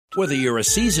Whether you're a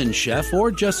seasoned chef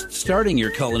or just starting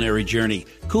your culinary journey,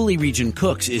 Coulee Region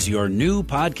Cooks is your new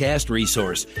podcast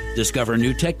resource. Discover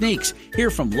new techniques, hear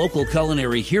from local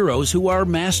culinary heroes who are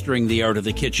mastering the art of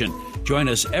the kitchen. Join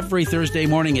us every Thursday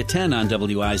morning at 10 on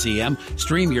WIZM.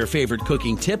 Stream your favorite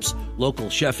cooking tips, local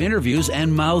chef interviews,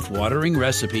 and mouth-watering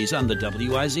recipes on the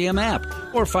WIZM app.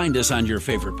 Or find us on your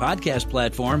favorite podcast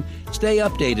platform. Stay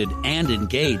updated and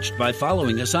engaged by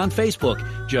following us on Facebook.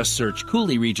 Just search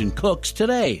Coulee Region Cooks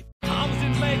today. I almost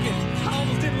didn't make it. I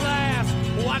almost didn't last.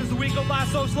 Well, why does the week go by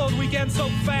so slow, the weekend so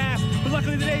fast? But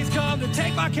luckily the days come to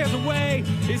take my cares away.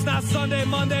 It's not Sunday,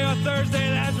 Monday, or Thursday.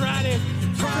 That's right, it's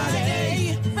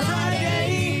Friday.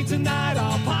 Friday. Tonight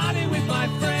I'll party with my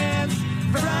friends.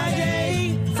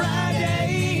 Friday.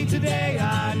 Friday. Today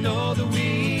I know the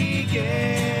weekend.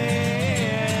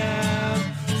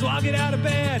 So I'll get out of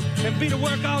bed and be to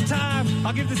work on time.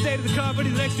 I'll give this day to the company,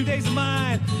 the next 2 days of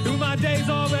mine. And when my day's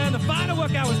over and the final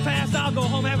work hour's past, I'll go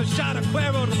home, have a shot of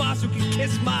Cuero to the boss who can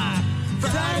kiss my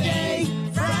Friday.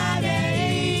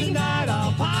 Friday. Tonight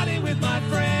I'll party with my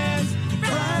friends.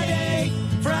 Friday.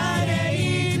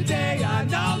 Friday. Today I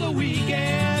know the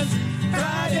weekends.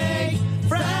 Friday.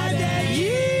 Friday.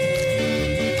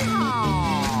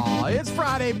 Aw, it's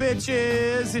Friday,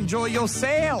 bitches. Enjoy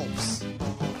yourselves.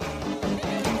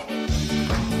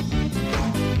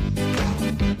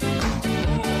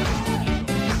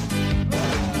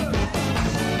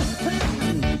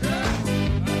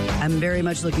 I'm very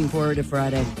much looking forward to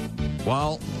Friday.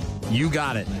 Well, you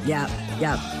got it. Yeah.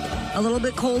 A little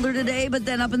bit colder today, but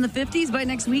then up in the 50s by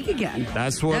next week again.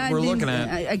 That's what we're looking at.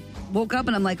 I woke up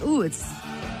and I'm like, ooh, it's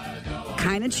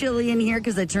kind of chilly in here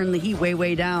because I turned the heat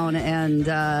way down, and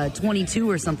 22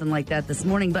 or something like that this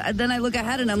morning. But then I look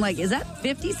ahead and I'm like, is that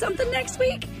 50-something next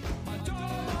week?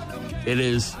 It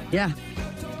is. Yeah.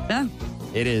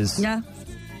 It is. Yeah.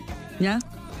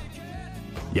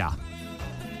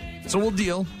 So we'll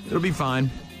deal. It'll be fine.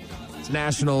 It's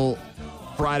National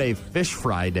Friday Fish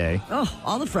Fry Day. Oh,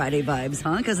 all the Friday vibes,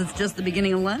 huh? Because it's just the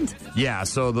beginning of Lent. Yeah,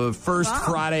 so the first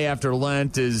Friday after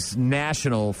Lent is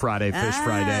National Friday Fish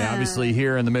Fry Day. Obviously,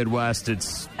 here in the Midwest,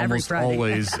 it's almost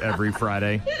always every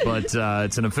Friday, but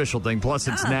it's an official thing. Plus,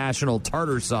 it's National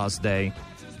Tartar Sauce Day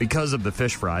because of the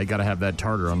fish fry. You got to have that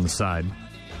tartar on the side.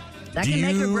 That can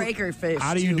make or break our fish,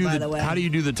 by the way. How do you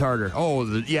do the tartar? Oh,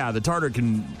 the tartar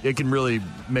can really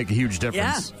make a huge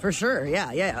difference. Yeah, for sure.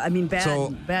 Yeah. I mean,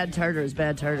 bad tartar is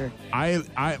bad tartar.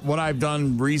 What I've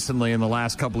done recently in the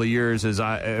last couple of years is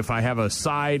if I have a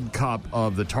side cup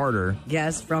of the tartar.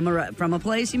 Yes, from a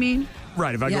place, you mean?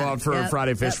 Right, if I go out for a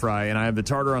Friday fish fry and I have the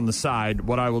tartar on the side,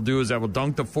 what I will do is I will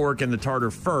dunk the fork in the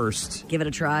tartar first. Give it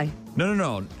a try.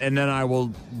 No. And then I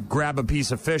will grab a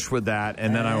piece of fish with that,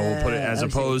 and then I will put it, as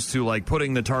opposed to like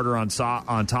putting the tartar on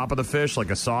top of the fish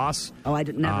like a sauce. Oh, I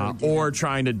didn't never. Or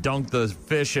trying to dunk the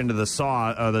fish into the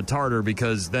tartar,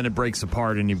 because then it breaks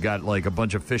apart and you've got like a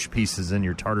bunch of fish pieces in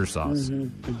your tartar sauce.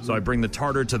 Mm-hmm. So I bring the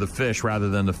tartar to the fish rather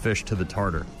than the fish to the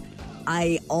tartar.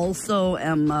 I also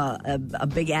am a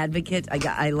big advocate.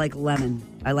 I like lemon.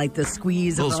 I like the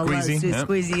squeeze of the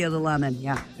squeezy of the lemon.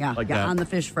 Yeah, on the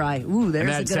fish fry. Ooh, there's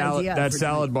a good idea. That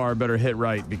salad bar better hit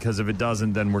right, because if it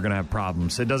doesn't, then we're going to have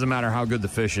problems. It doesn't matter how good the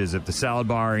fish is. If the salad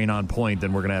bar ain't on point,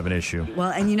 then we're going to have an issue. Well,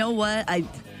 and you know what?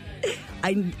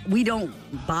 We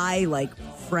don't buy like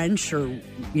French or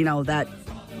that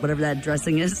whatever that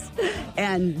dressing is.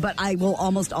 But I will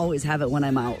almost always have it when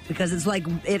I'm out, because it's like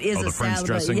it is a salad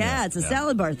bar. Yeah, it's a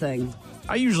salad bar thing.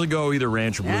 I usually go either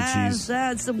ranch or blue cheese.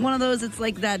 That's one of those. It's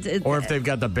like that. Or if they've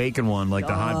got the bacon one, like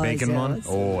the hot bacon one.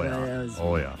 Oh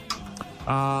yeah.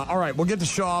 All right, we'll get to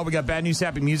Shaw. We got bad news,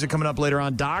 happy music coming up later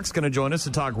on. Doc's going to join us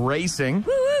to talk racing.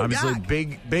 Woo-hoo, obviously, Doc.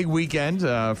 big weekend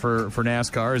for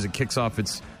NASCAR as it kicks off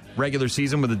its regular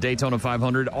season with the Daytona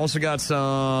 500. Also got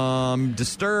some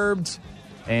Disturbed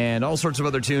and all sorts of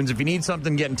other tunes. If you need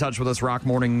something, get in touch with us,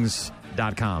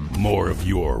 rockmornings.com. More of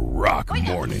your Rock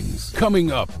Mornings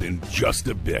coming up in just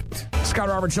a bit. Scott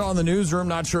Robert Shaw in the newsroom.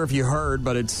 Not sure if you heard,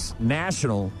 but it's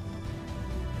National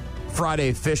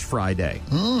Friday Fish Fry Day.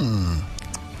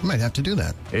 Might have to do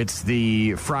that. It's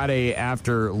the Friday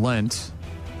after Lent,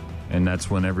 and that's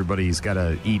when everybody's got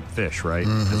to eat fish, right?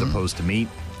 Mm-hmm. As opposed to meat.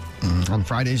 On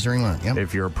Fridays during Lent, yep.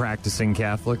 If you're a practicing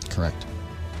Catholic. Correct.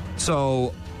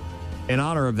 So, in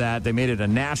honor of that, they made it a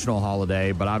national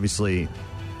holiday, but obviously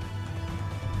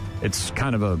it's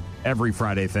kind of a every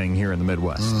Friday thing here in the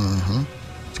Midwest.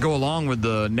 Mm-hmm. To go along with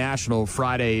the National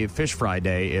Friday Fish Fry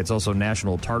Day, it's also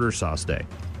National Tartar Sauce Day.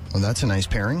 Well, that's a nice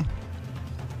pairing.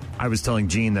 I was telling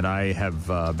Gene that I have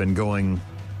been going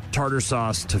tartar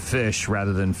sauce to fish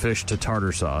rather than fish to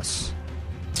tartar sauce.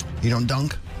 You don't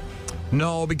dunk?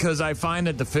 No, because I find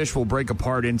that the fish will break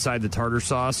apart inside the tartar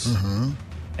sauce. Mm-hmm.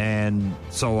 And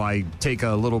so I take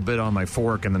a little bit on my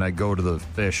fork, and then I go to the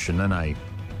fish, and then I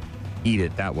eat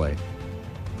it that way.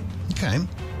 Okay.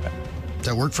 Does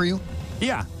that work for you?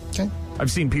 Yeah. Okay.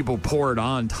 I've seen people pour it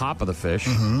on top of the fish.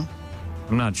 Mm-hmm.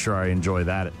 I'm not sure I enjoy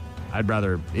that. I'd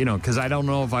rather, because I don't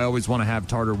know if I always want to have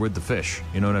tartar with the fish.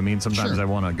 You know what I mean? Sometimes Sure. I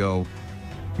want to go,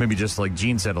 maybe just like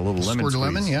Gene said, a little lemon Squirt squeeze. of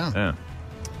lemon, yeah.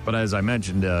 But as I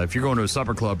mentioned, if you're going to a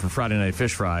supper club for Friday night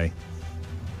fish fry,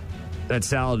 that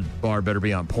salad bar better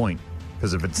be on point.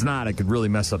 Because if it's not, it could really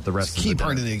mess up the rest of the Key dinner.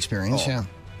 part of the experience, yeah.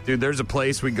 Dude, there's a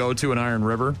place we go to in Iron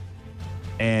River,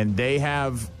 and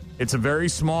it's a very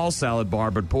small salad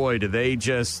bar, but boy, they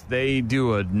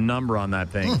do a number on that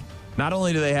thing. Not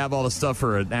only do they have all the stuff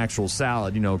for an actual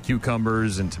salad,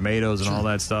 cucumbers and tomatoes and all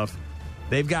that stuff,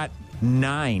 they've got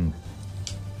 9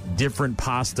 different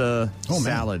pasta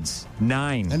salads.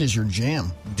 9. That is your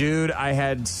jam. Dude, I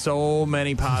had so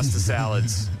many pasta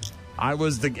salads.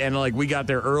 We got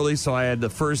there early, so I had the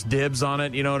first dibs on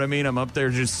it. You know what I mean? I'm up there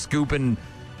just scooping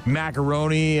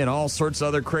macaroni and all sorts of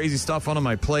other crazy stuff onto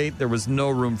my plate. There was no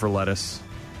room for lettuce.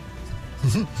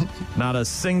 Not a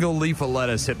single leaf of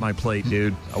lettuce hit my plate,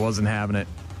 dude. I wasn't having it.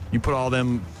 You put all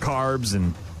them carbs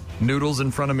and noodles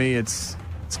in front of me, it's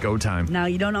go time. Now,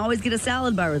 you don't always get a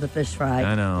salad bar with a fish fry.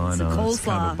 I know. It's a It's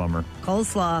kind of a bummer.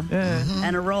 Coleslaw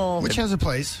and a roll. Which has a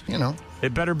place,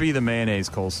 It better be the mayonnaise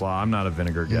coleslaw. I'm not a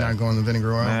vinegar guy. You're not going the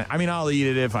vinegar oil? I mean, I'll eat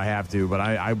it if I have to, but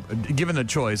I given the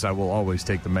choice, I will always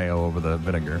take the mayo over the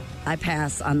vinegar. I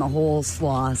pass on the whole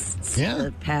slaw. Yeah.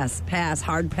 Pass,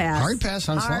 hard pass. Hard pass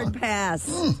on slaw. Hard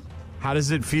pass. How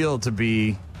does it feel to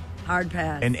be Hard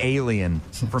pass. an alien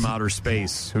from outer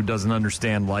space who doesn't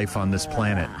understand life on this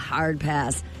planet? Hard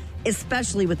pass.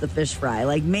 Especially with the fish fry.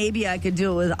 Like, maybe I could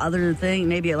do it with other things,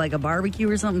 maybe like a barbecue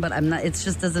or something, but I'm not, it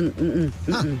just doesn't,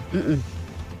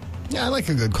 Yeah, I like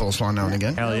a good coleslaw now and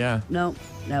again. Hell yeah. No.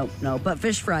 But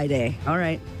fish fry day. All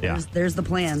right. Yeah. There's the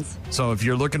plans. So if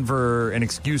you're looking for an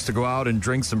excuse to go out and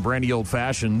drink some brandy old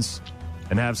fashions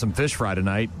and have some fish fry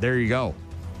tonight, there you go.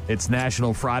 It's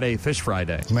National Friday Fish Fry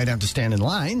Day. You might have to stand in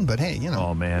line, but hey,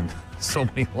 Oh, man. So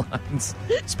many lines.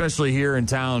 Especially here in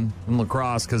town in La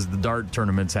Crosse because the dart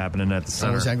tournament's happening at the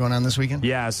center. So is that going on this weekend?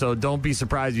 Yeah, so don't be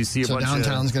surprised you see a bunch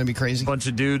downtown's going to be crazy? bunch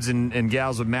of dudes and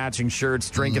gals with matching shirts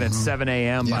drinking at 7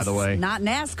 a.m., by the way. Not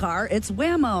NASCAR, it's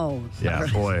Whammo. Yeah,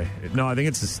 boy. No, I think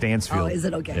it's the Stansfield. Oh, is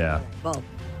it? Okay. Yeah. Well,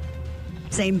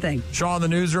 same thing. Shaw in the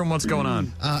newsroom, what's going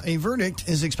on? A verdict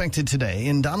is expected today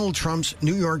in Donald Trump's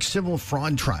New York civil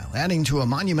fraud trial, adding to a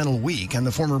monumental week on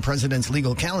the former president's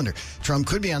legal calendar. Trump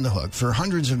could be on the hook for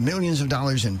hundreds of millions of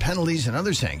dollars in penalties and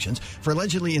other sanctions for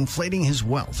allegedly inflating his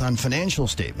wealth on financial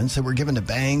statements that were given to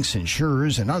banks,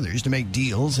 insurers, and others to make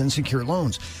deals and secure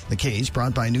loans. The case,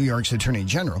 brought by New York's Attorney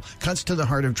General, cuts to the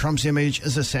heart of Trump's image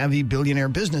as a savvy billionaire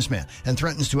businessman and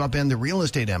threatens to upend the real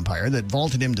estate empire that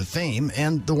vaulted him to fame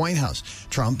and the White House.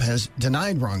 Trump has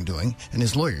denied wrongdoing, and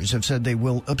his lawyers have said they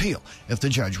will appeal if the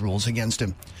judge rules against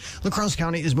him. La Crosse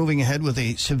County is moving ahead with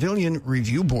a civilian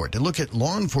review board to look at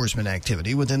law enforcement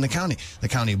activity within the county. The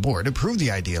county board approved the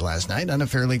idea last night on a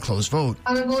fairly close vote.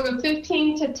 On a vote of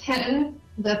 15 to 10,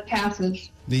 that passes.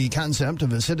 The concept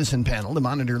of a citizen panel to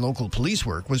monitor local police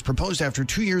work was proposed after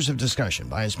 2 years of discussion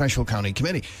by a special county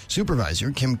committee.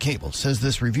 Supervisor Kim Cable says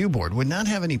this review board would not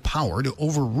have any power to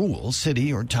overrule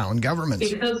city or town governments.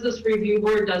 Because this review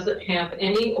board doesn't have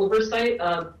any oversight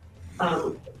of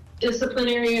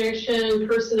disciplinary action,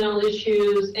 personnel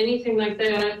issues, anything like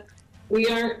that, we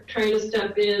aren't trying to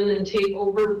step in and take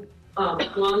over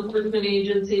law enforcement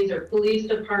agencies or police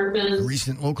departments. A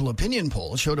recent local opinion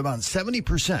poll showed about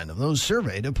 70% of those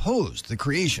surveyed opposed the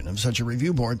creation of such a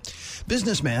review board.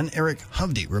 Businessman Eric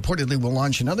Hovde reportedly will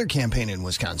launch another campaign in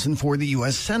Wisconsin for the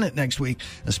U.S. Senate next week.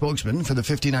 A spokesman for the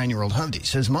 59-year-old Hovde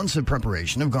says months of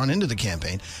preparation have gone into the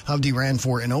campaign. Hovde ran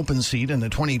for an open seat in the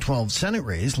 2012 Senate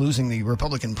race, losing the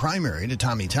Republican primary to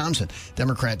Tommy Thompson.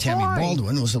 Democrat Tammy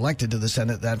Baldwin was elected to the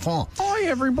Senate that fall. Hi,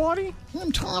 everybody.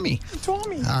 I'm Tommy.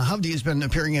 Tommy. Hovde has been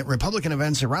appearing at Republican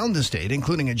events around the state,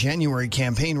 including a January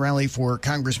campaign rally for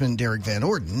Congressman Derek Van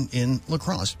Orden in La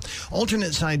Crosse.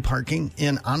 Alternate side parking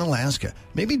in Onalaska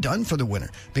may be done for the winter.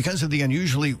 Because of the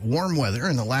unusually warm weather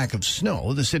and the lack of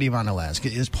snow, the city of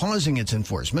Onalaska is pausing its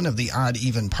enforcement of the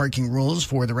odd-even parking rules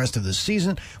for the rest of the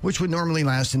season, which would normally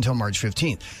last until March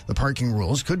 15th. The parking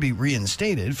rules could be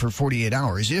reinstated for 48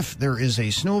 hours if there is a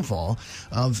snowfall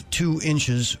of 2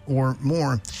 inches or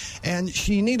more. And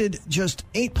she needed just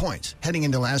 8 points points heading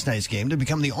into last night's game to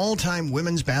become the all-time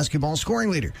women's basketball scoring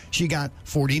leader. She got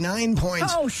 49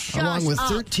 points, along with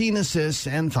 13 assists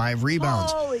and 5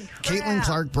 rebounds. Holy crap. Caitlin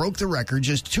Clark broke the record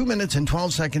just 2 minutes and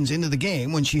 12 seconds into the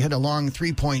game when she hit a long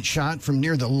three-point shot from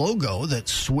near the logo that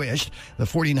swished. The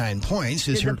 49 points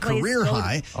is her career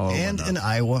high and an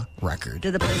Iowa record.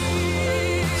 Did the place...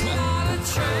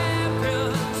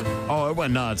 Oh, it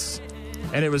went nuts.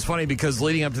 And it was funny because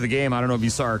leading up to the game, I don't know if you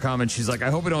saw her comment, she's like, I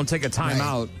hope we don't take a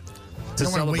timeout to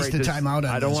celebrate waste a this. timeout on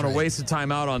I don't this, want to waste a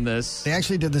timeout on this. They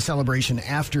actually did the celebration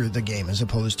after the game as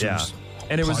opposed to... Yeah.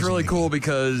 And it was really cool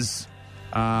because,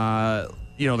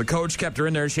 the coach kept her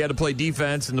in there. She had to play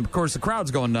defense. And, of course, the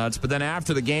crowd's going nuts. But then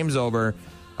after the game's over,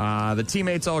 the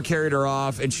teammates all carried her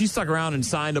off. And she stuck around and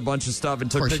signed a bunch of stuff and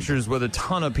took pictures with a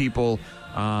ton of people.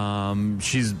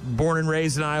 She's born and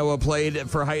raised in Iowa, played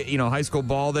for high school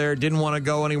ball there, didn't want to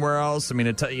go anywhere else. I mean,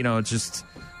 it's just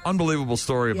unbelievable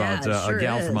story about a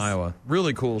gal from Iowa.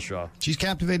 Really cool, Shaw. She's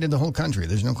captivated the whole country.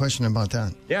 There's no question about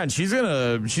that. Yeah, and she's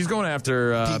going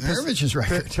after Pete Maravich's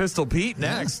record. Pistol Pete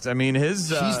next. I mean,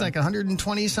 she's like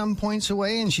 120 some points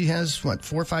away, and she has 4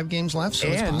 or 5 games left. So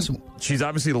it's possible. She's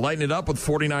obviously lighting it up with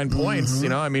 49 points.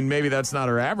 I mean, maybe that's not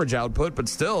her average output, but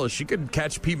still, she could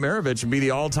catch Pete Maravich and be the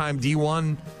all-time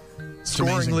D1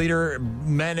 scoring leader,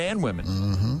 men and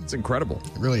women. It's incredible.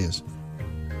 It really is.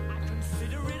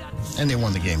 And they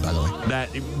won the game, by the way.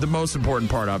 The most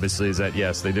important part, obviously, is that,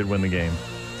 yes, they did win the game.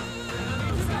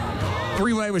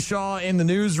 Three-way with Shaw in the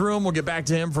newsroom. We'll get back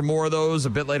to him for more of those a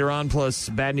bit later on, plus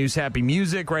bad news, happy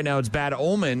music. Right now, it's Bad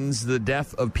Omens, the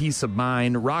death of peace of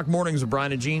mind. Rock Mornings with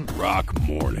Brian and Gene. Rock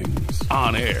Mornings.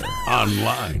 On air,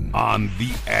 online, on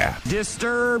the app.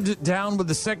 Disturbed, down with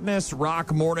the sickness.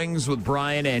 Rock Mornings with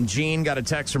Brian and Gene. Got a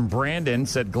text from Brandon.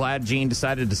 Said, glad Gene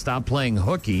decided to stop playing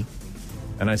hooky.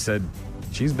 And I said...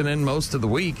 She's been in most of the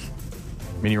week.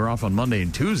 I mean, you were off on Monday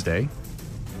and Tuesday.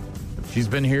 She's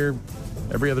been here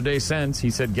every other day since. He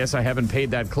said, guess I haven't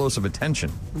paid that close of attention.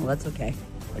 Well, that's okay.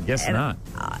 I guess not.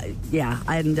 Yeah.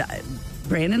 And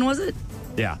Brandon, was it?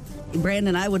 Yeah.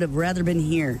 Brandon, I would have rather been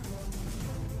here.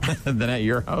 Than at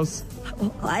your house?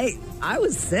 I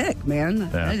was sick, man.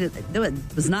 Yeah. It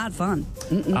was not fun.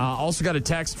 Also got a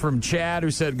text from Chad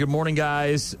who said, good morning,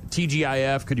 guys.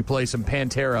 TGIF, could you play some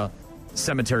Pantera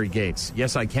Cemetery Gates?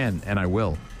 Yes, I can, and I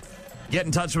will. Get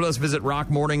in touch with us. Visit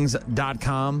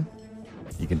rockmornings.com.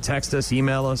 You can text us,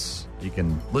 email us. You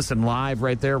can listen live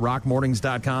right there,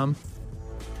 rockmornings.com.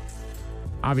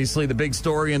 Obviously, the big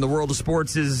story in the world of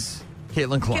sports is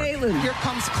Caitlin Clark. Here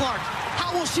comes Clark.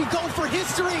 How will she go for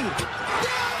history? There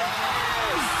it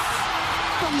is!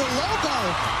 From the logo,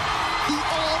 the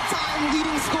all-time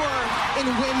leading scorer in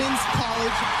women's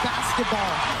college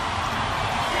basketball.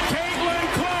 Caitlin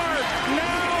Clark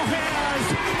now has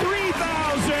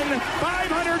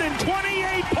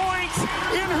 3,528 points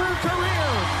in her career.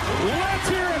 Let's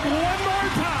hear it one more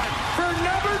time for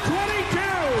number 22,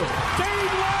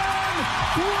 Caitlin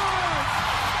Clark.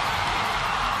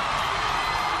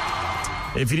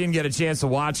 If you didn't get a chance to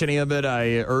watch any of it,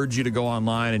 I urge you to go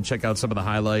online and check out some of the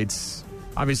highlights.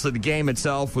 Obviously, the game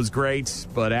itself was great,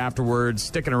 but afterwards,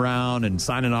 sticking around and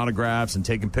signing autographs and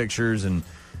taking pictures and,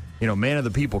 man of the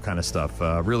people kind of stuff.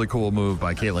 Really cool move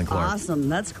by Caitlin Clark. Awesome.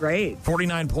 That's great.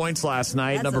 49 points last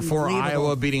night. That's Number 4,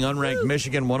 Iowa beating unranked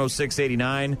Michigan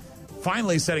 106-89.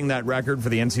 Finally setting that record for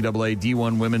the NCAA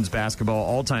D1 women's basketball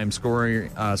all-time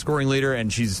scoring leader,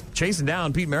 and she's chasing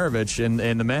down Pete Maravich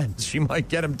and the men. She might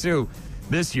get him, too,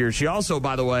 this year. She also,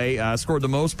 by the way, scored the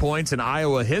most points in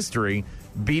Iowa history,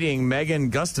 beating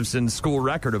Megan Gustafson's school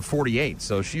record of 48.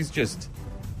 So she's just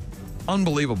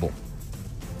unbelievable.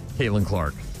 Caitlin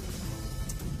Clark.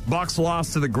 Bucks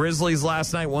lost to the Grizzlies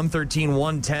last night,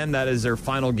 113-110. That is their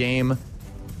final game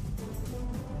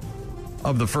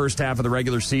of the first half of the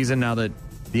regular season. Now that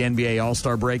the NBA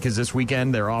All-Star break is this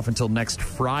weekend, they're off until next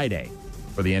Friday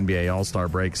for the NBA All-Star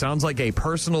break. Sounds like a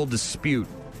personal dispute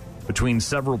between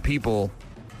several people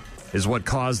is what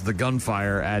caused the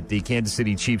gunfire at the Kansas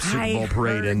City Chiefs Super Bowl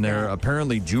parade, and they're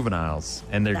apparently juveniles,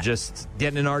 and they're just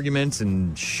getting in arguments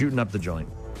and shooting up the joint.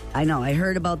 I know. I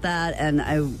heard about that, and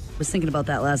I was thinking about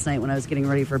that last night when I was getting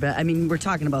ready for bed. I mean, we're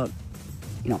talking about,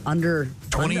 under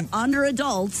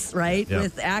adults, right,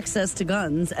 with access to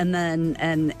guns, and then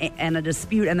and a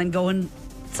dispute, and then going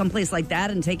someplace like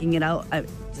that and taking it out.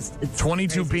 It's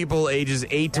 22 crazy. people ages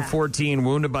 8 to 14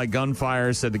 wounded by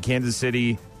gunfire, said the Kansas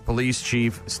City Police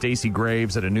Chief Stacey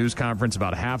Graves at a news conference.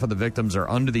 About half of the victims are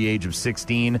under the age of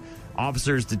 16.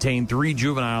 Officers detained 3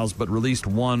 juveniles, but released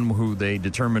 1 who they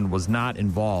determined was not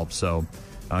involved. So,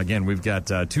 again, we've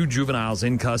got 2 juveniles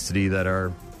in custody that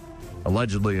are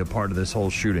allegedly a part of this whole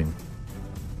shooting.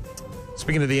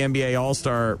 Speaking of the NBA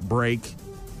All-Star break,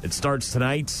 it starts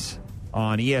tonight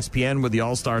on ESPN with the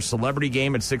All-Star Celebrity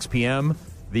Game at 6 p.m.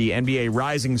 The NBA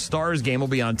Rising Stars game will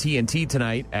be on TNT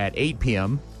tonight at 8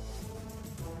 p.m.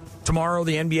 Tomorrow,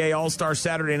 the NBA All-Star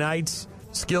Saturday Night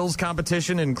skills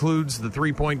competition includes the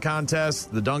three-point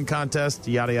contest, the dunk contest,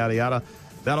 yada, yada, yada.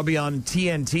 That'll be on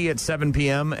TNT at 7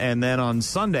 p.m. And then on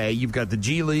Sunday, you've got the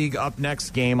G League Up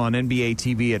Next game on NBA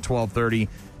TV at 12:30.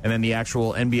 And then the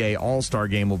actual NBA All-Star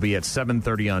game will be at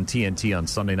 7:30 on TNT on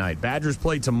Sunday night. Badgers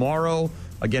play tomorrow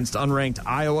against unranked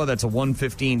Iowa. That's a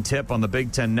 1:15 tip on the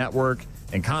Big Ten Network.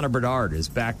 And Connor Bedard is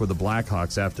back with the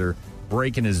Blackhawks after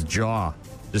breaking his jaw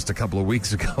just a couple of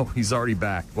weeks ago. He's already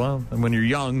back. Well, and when you're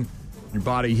young, your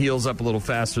body heals up a little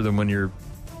faster than when you're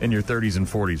in your 30s and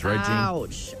 40s, right, Gene?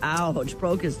 Ouch.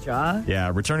 Broke his jaw. Yeah,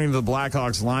 returning to the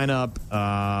Blackhawks lineup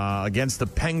against the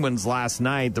Penguins last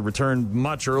night. The return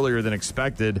much earlier than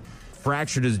expected.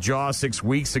 Fractured his jaw 6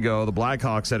 weeks ago. The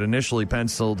Blackhawks had initially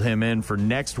penciled him in for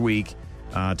next week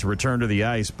to return to the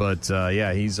ice. But,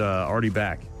 yeah, he's already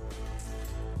back.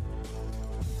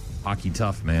 Hockey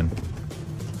tough, man.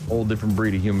 Whole different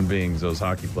breed of human beings, those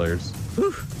hockey players.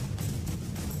 Whew.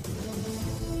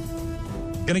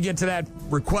 Going to get to that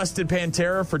requested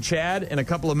Pantera for Chad in a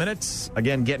couple of minutes.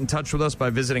 Again, get in touch with us by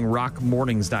visiting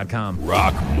rockmornings.com.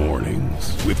 Rock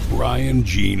Mornings with Brian,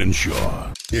 Gene, and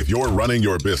Shaw. If you're running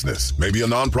your business, maybe a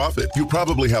nonprofit, you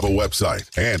probably have a website,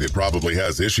 and it probably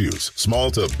has issues, small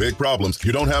to big problems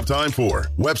you don't have time for.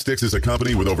 Websticks is a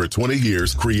company with over 20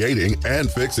 years creating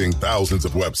and fixing thousands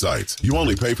of websites. You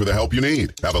only pay for the help you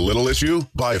need. Have a little issue?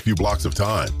 Buy a few blocks of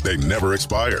time. They never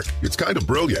expire. It's kind of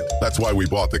brilliant. That's why we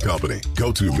bought the company.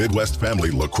 Go to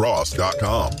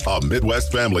MidwestFamilyLacrosse.com, a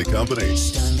Midwest family company.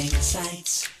 Stunning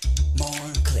sights,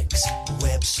 more clicks,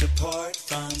 web support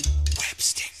from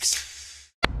Websticks.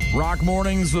 Rock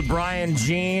Mornings with Brian,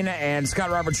 Gene, and Scott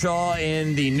Robert Shaw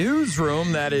in the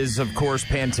newsroom. That is, of course,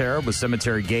 Pantera with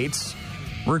Cemetery Gates.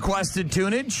 Requested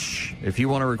tunage. If you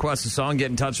want to request a song, get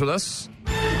in touch with us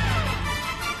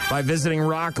by visiting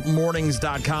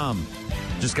rockmornings.com.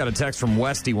 Just got a text from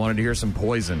Westy, wanted to hear some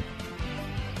Poison.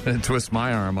 And twist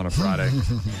my arm on a Friday.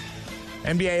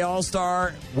 NBA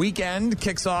All-Star Weekend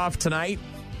kicks off tonight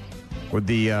with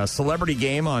the Celebrity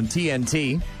Game on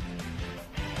TNT.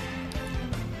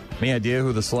 Any idea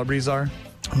who the celebrities are?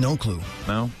 No clue.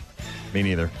 No? Me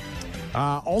neither.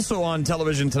 Also on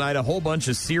television tonight, a whole bunch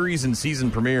of series and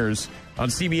season premieres. On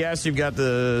CBS, you've got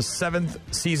the 7th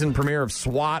season premiere of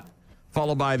SWAT,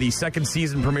 followed by the 2nd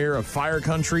season premiere of Fire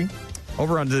Country.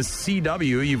 Over on the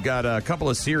CW, you've got a couple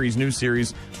of series, new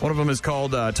series. One of them is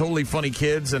called Totally Funny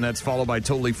Kids, and that's followed by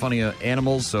Totally Funny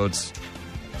Animals. So it's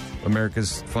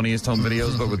America's Funniest Home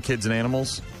Videos, but with kids and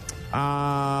animals.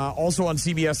 Also on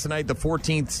CBS tonight, the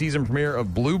 14th season premiere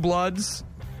of Blue Bloods.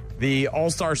 The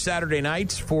All-Star Saturday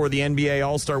night for the NBA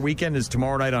All-Star Weekend is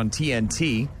tomorrow night on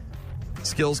TNT.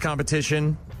 Skills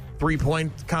competition,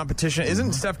 three-point competition.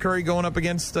 Isn't Steph Curry going up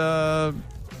against a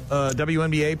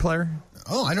WNBA player?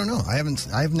 Oh, I don't know. I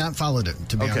have not followed it,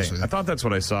 to be honest with you. I thought that's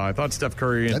what I saw. I thought Steph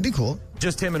Curry. That'd be cool.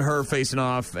 Just him and her facing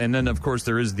off. And then, of course,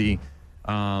 there is the...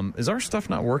 is our stuff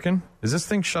not working? Is this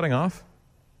thing shutting off?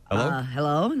 Hello?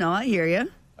 Hello? No, I hear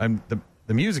you.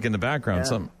 The music in the background,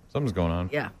 something's going on.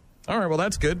 Yeah. All right, well,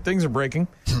 that's good. Things are breaking.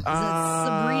 Is it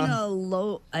Sabrina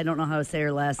Lowe? I don't know how to say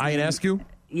her last name. Ionescu?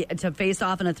 Yeah, to face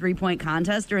off in a three-point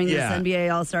contest during this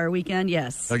NBA All-Star Weekend?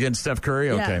 Yes. Against Steph Curry?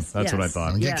 Okay, yes, that's what I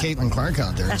thought. Get Caitlin Clark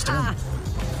out there instead.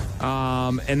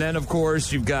 And then, of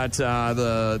course, you've got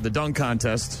the dunk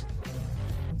contest.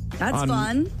 That's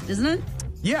fun, isn't it?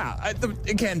 Yeah,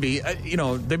 it can be.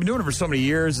 They've been doing it for so many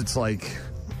years. It's like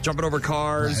jumping over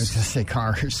cars. I was going to say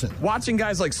cars. Watching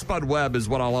guys like Spud Webb is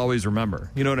what I'll always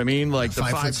remember. You know what I mean? Like the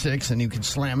 5'6", and you can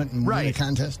slam it and win a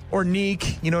contest. Or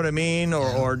Neek, you know what I mean?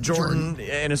 Or Jordan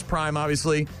in his prime,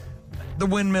 obviously. The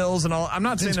windmills and all. I'm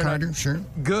not saying they're not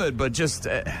good, but just,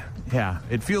 it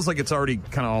feels like it's already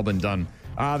kind of all been done.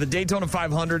 The Daytona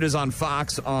 500 is on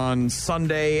Fox on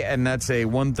Sunday, and that's a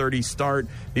 1:30 start.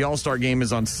 The All-Star Game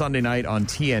is on Sunday night on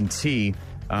TNT.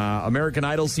 American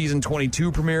Idol Season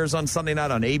 22 premieres on Sunday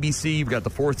night on ABC. You've got the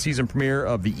 4th season premiere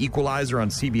of The Equalizer on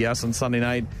CBS on Sunday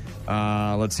night.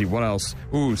 Let's see, what else?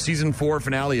 Season 4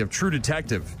 finale of True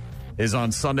Detective is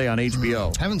on Sunday on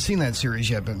HBO. Haven't seen that series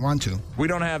yet, but want to. We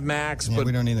don't have Max, but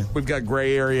we don't either. We've got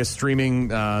gray area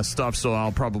streaming stuff, so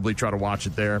I'll probably try to watch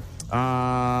it there.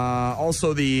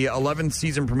 Also, the 11th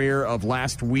season premiere of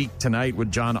Last Week Tonight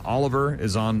with John Oliver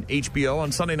is on HBO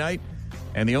on Sunday night.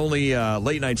 And the only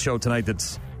late-night show tonight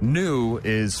that's new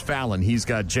is Fallon. He's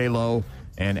got J-Lo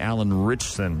and Alan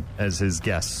Richson as his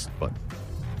guests. But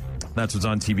that's what's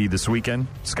on TV this weekend.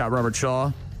 Scott Robert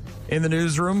Shaw In the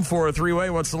newsroom for a three-way,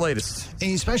 what's the latest?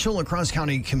 A special La Crosse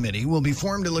County committee will be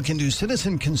formed to look into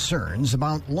citizen concerns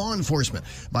about law enforcement.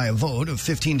 By a vote of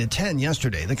 15-10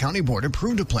 yesterday, the county board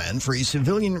approved a plan for a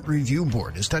civilian review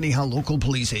board to study how local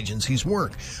police agencies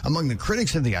work. Among the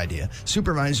critics of the idea,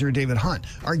 Supervisor David Hunt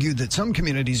argued that some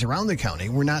communities around the county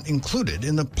were not included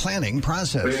in the planning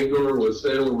process. Bangor, West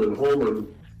Salem, and Holman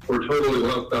were totally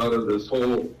left out of this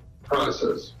whole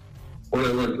process. When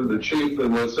I went to the chief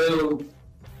in West Salem,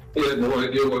 he had no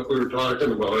idea what we were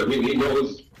talking about. I mean, he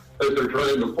knows that they're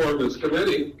trying to form this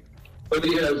committee, but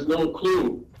he has no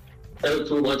clue as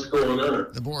to what's going on.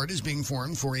 The board is being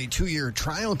formed for a 2-year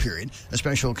trial period. A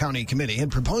special county committee had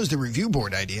proposed a review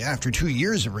board idea after 2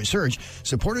 years of research.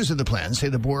 Supporters of the plan say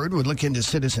the board would look into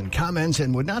citizen comments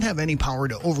and would not have any power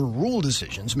to overrule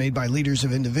decisions made by leaders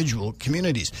of individual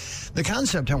communities. The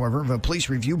concept, however, of a police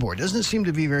review board doesn't seem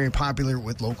to be very popular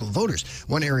with local voters.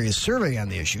 One area's survey on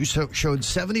the issue showed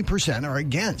 70% are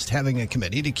against having a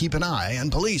committee to keep an eye on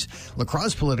police. La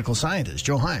Crosse political scientist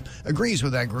Joe Heim agrees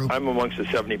with that group. I'm amongst the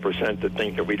 70% that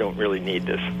think that we don't really need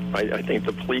this. I think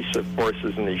the police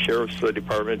forces and the sheriff's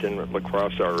department in La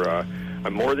Crosse are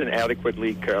more than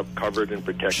adequately covered and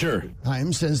protected. Sure.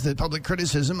 Heim says that public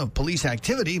criticism of police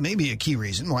activity may be a key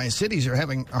reason why cities are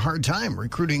having a hard time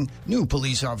recruiting new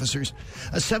police officers.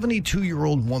 A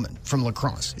 72-year-old woman from La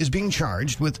Crosse is being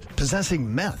charged with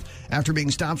possessing meth after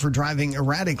being stopped for driving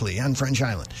erratically on French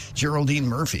Island. Geraldine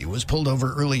Murphy was pulled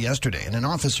over early yesterday, and an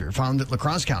officer found that La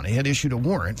Crosse County had issued a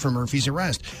warrant for Murphy's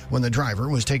arrest. When the driver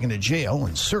was taken to jail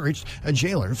and searched, a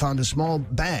jailer found a small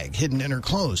bag hidden in her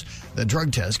clothes. The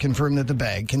drug test confirmed that the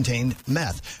bag contained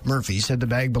meth. Murphy said the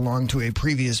bag belonged to a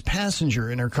previous passenger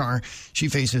in her car. She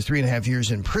faces 3.5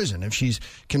 years in prison if she's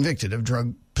convicted of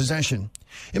drug possession.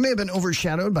 It may have been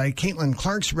overshadowed by Caitlin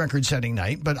Clark's record-setting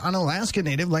night, but Unalaska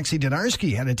native Lexi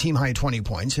Donarski had a team-high 20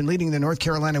 points in leading the North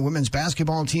Carolina women's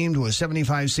basketball team to a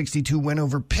 75-62 win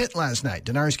over Pitt last night.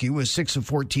 Donarski was 6 of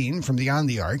 14 from beyond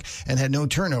the arc and had no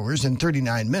turnovers in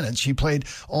 39 minutes. She played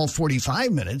all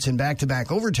 45 minutes in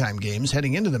back-to-back overtime games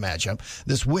heading into the matchup.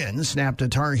 This win snapped a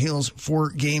Tar Heels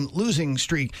 4-game losing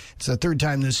streak. It's the third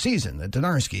time this season that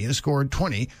Donarski has scored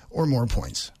 20 or more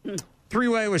points.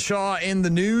 Three-way with Shaw in the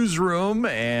newsroom.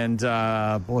 And,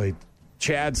 boy,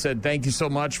 Chad said, thank you so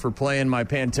much for playing my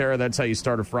Pantera. That's how you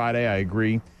start a Friday. I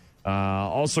agree.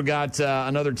 Also got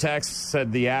another text,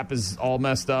 said the app is all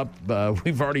messed up.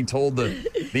 We've already told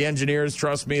the engineers,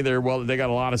 trust me, they got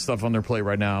a lot of stuff on their plate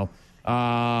right now.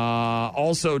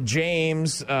 Also, Jamie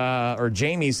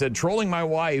said, trolling my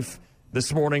wife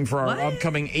this morning for our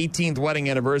upcoming 18th wedding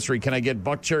anniversary. Can I get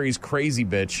Buck Cherry's Crazy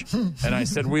Bitch? And I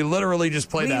said, we literally just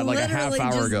played that like a half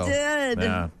hour ago. Did.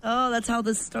 Yeah. Oh, that's how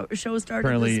this show started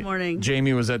Apparently, this morning.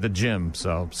 Jamie was at the gym,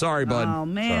 so sorry, bud. Oh,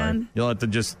 man. Sorry. You'll have to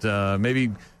just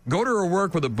maybe go to her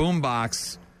work with a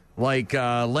boombox like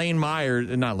Lane Myers.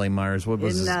 Not Lane Myers. What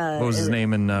was his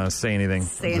name in Say Anything?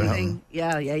 Say Anything.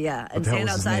 Yeah. And stand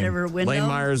outside of her window. Lane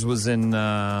Myers was in,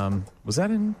 was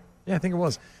that in? Yeah, I think it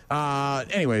was.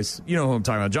 Anyways, you know who I'm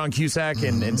talking about. John Cusack,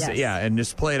 and yes. and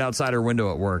just play it outside her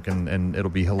window at work, and it'll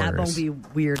be hilarious. That won't be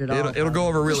weird at all. It'll go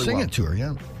over really well. Sing it to her,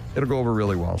 yeah. It'll go over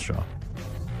really well, Shaw.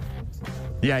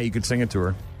 Yeah, you could sing it to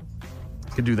her.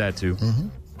 You could do that, too. Mm-hmm.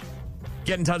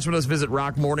 Get in touch with us. Visit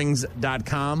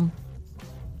rockmornings.com.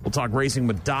 We'll talk racing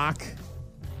with Doc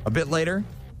a bit later.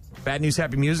 Bad News,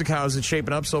 Happy Music. How is it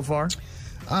shaping up so far?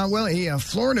 Well, a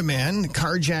Florida man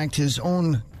carjacked his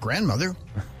own grandmother.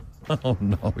 Oh,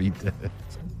 no, he didn't.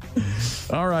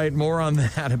 All right, more on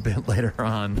that a bit later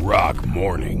on. Rock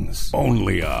Mornings,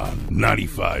 only on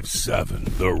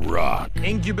 95.7 The Rock.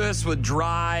 Incubus with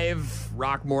Drive.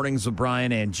 Rock Mornings with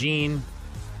Brian and Gene.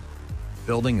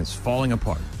 Building is falling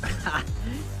apart.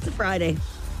 It's a Friday.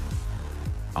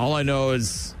 All I know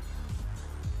is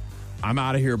I'm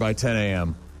out of here by 10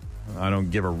 a.m. I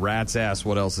don't give a rat's ass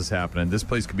what else is happening. This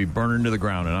place could be burning to the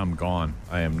ground, and I'm gone.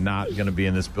 I am not going to be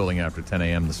in this building after 10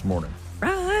 a.m. this morning.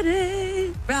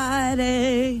 Friday.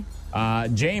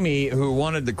 Jamie, who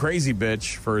wanted the Crazy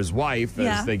Bitch for his wife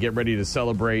as they get ready to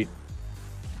celebrate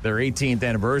their 18th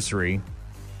anniversary,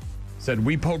 said,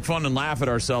 we poke fun and laugh at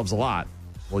ourselves a lot.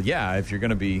 Well, yeah, if you're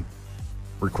going to be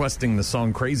requesting the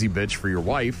song Crazy Bitch for your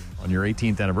wife on your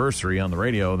 18th anniversary on the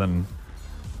radio, then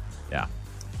yeah.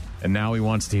 And now he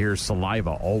wants to hear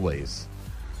Saliva Always.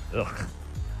 Ugh.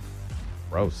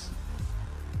 Gross.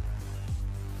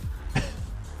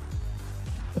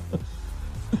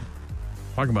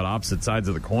 Talking about opposite sides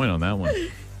of the coin on that one.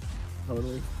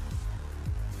 Totally.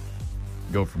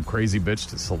 Go from Crazy Bitch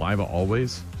to Saliva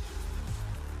Always.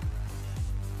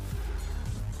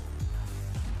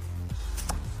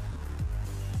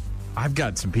 I've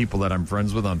got some people that I'm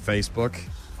friends with on Facebook.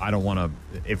 I don't want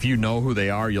to. If you know who they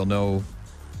are, you'll know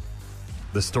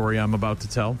the story I'm about to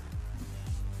tell.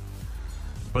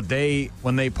 But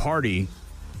when they party,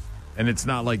 and it's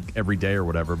not like every day or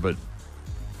whatever,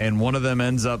 and one of them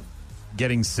ends up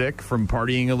getting sick from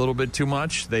partying a little bit too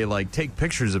much, they like take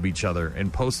pictures of each other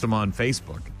and post them on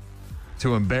Facebook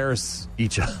to embarrass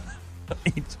each other.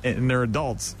 And they're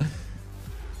adults.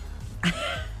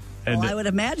 Well, I would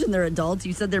imagine they're adults.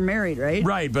 You said they're married, right?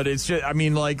 Right, but it's just, I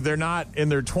mean, like, they're not in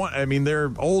their 20s. I mean,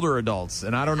 they're older adults.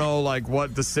 And I don't know, like,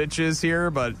 what the sitch is here,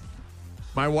 but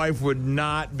my wife would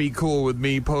not be cool with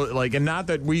me. And not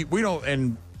that we don't,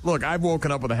 and look, I've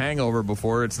woken up with a hangover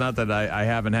before. It's not that I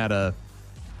haven't had a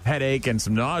headache and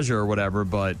some nausea or whatever,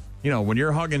 but, you know, when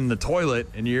you're hugging the toilet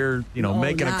and you're,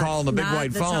 making a call on the big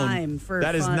white phone,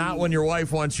 that is not when your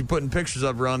wife wants you putting pictures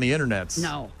of her on the internet.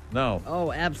 No.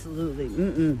 Oh, absolutely.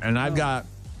 Mm-mm. And I've got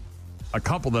a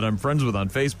couple that I'm friends with on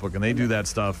Facebook, and they do that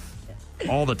stuff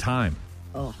all the time.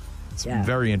 Oh, it's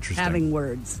very interesting. Having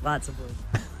words, lots of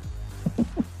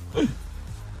words.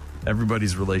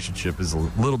 Everybody's relationship is a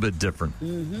little bit different.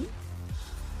 Mm-hmm.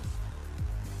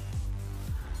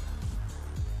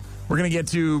 We're going to get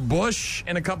to Busch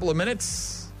in a couple of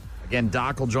minutes. Again,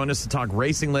 Doc will join us to talk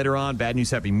racing later on. Bad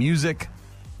news, happy music.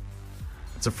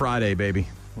 It's a Friday, baby.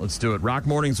 Let's do it. Rock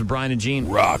Mornings with Brian and Gene.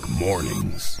 Rock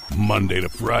Mornings, Monday to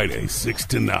Friday, 6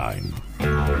 to 9.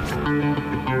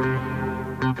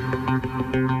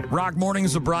 Rock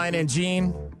Mornings with Brian and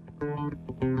Gene.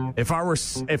 If I were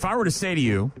to say to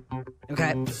you,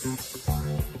 okay,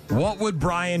 what would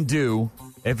Brian do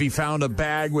if he found a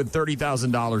bag with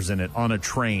 $30,000 in it on a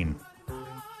train?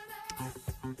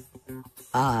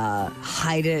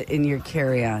 Hide it in your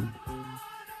carry-on.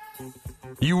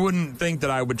 You wouldn't think that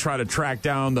I would try to track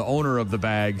down the owner of the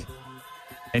bag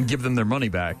and give them their money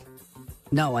back.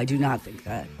 No, I do not think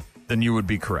that. Then you would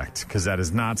be correct, because that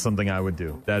is not something I would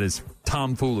do. That is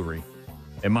tomfoolery,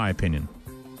 in my opinion.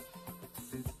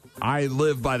 I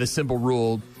live by the simple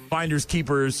rule, finders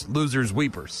keepers, losers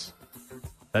weepers.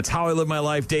 That's how I live my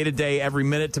life day to day, every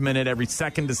minute to minute, every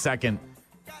second to second.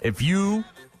 If you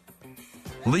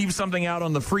leave something out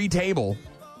on the free table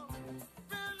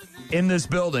in this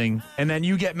building, and then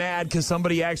you get mad because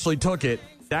somebody actually took it,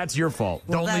 that's your fault.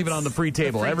 Well, don't leave it on the free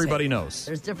table. Everybody knows.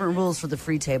 There's different rules for the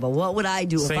free table. What would I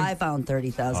do if I found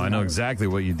 $30,000? I know exactly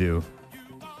what you do.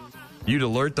 You'd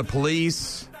alert the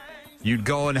police. You'd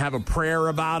go and have a prayer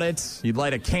about it. You'd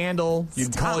light a candle.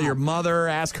 You'd call your mother,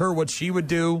 ask her what she would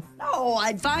do. No,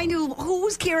 I'd find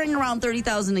who's carrying around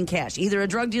 $30,000 in cash. Either a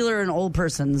drug dealer or an old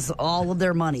person's all of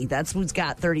their money. That's who's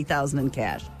got $30,000 in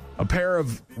cash. A pair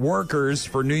of workers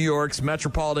for New York's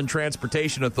Metropolitan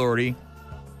Transportation Authority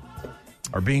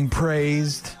are being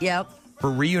praised. Yep.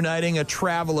 For reuniting a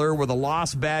traveler with a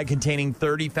lost bag containing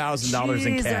 $30,000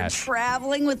 in cash. They're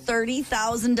traveling with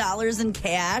 $30,000 in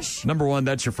cash? Number one,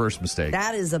 that's your first mistake.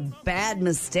 That is a bad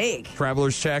mistake.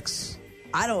 Traveler's checks.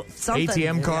 Something.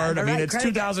 ATM card. I mean, it's credit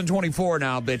 2024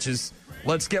 now, bitches.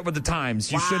 Let's get with the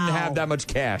times. You shouldn't have that much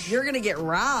cash. You're going to get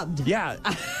robbed. Yeah,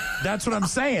 that's what I'm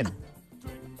saying.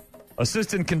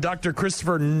 Assistant conductor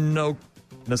Christopher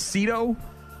Nacito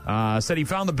said he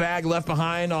found the bag left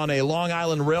behind on a Long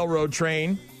Island Railroad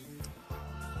train.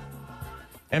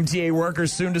 MTA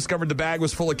workers soon discovered the bag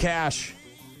was full of cash.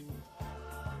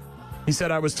 He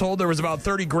said, I was told there was about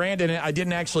 30 grand in it. I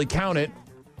didn't actually count it.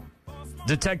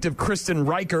 Detective Kristen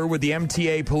Riker with the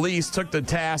MTA police took the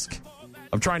task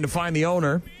of trying to find the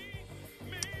owner.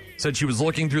 Said she was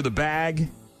looking through the bag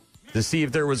to see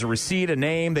if there was a receipt, a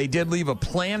name. They did leave a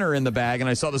planner in the bag, and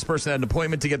I saw this person had an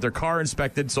appointment to get their car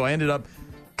inspected, so I ended up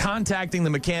contacting the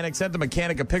mechanic, sent the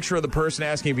mechanic a picture of the person,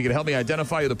 asking if he could help me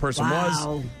identify who the person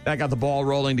was. That got the ball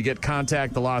rolling to get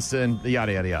contact, the lost, and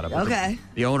yada, yada, yada. Okay.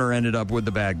 The owner ended up with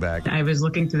the bag. I was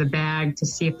looking through the bag to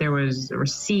see if there was a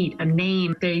receipt, a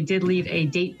name. They did leave a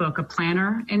date book, a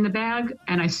planner in the bag,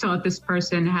 and I saw that this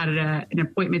person had an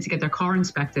appointment to get their car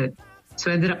inspected. So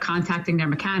I ended up contacting their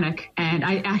mechanic, and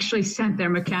I actually sent their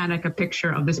mechanic a picture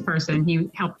of this person.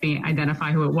 He helped me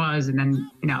identify who it was, and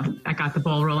then, that got the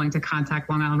ball rolling to contact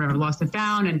Long Island Railroad Lost and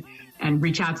Found and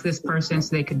reach out to this person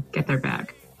so they could get their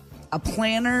bag. A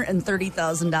planner and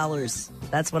 $30,000.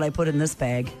 That's what I put in this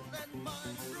bag.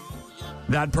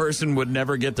 That person would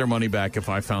never get their money back if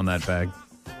I found that bag.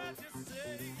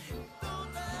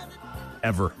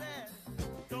 Ever.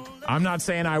 I'm not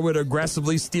saying I would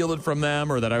aggressively steal it from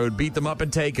them or that I would beat them up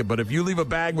and take it, but if you leave a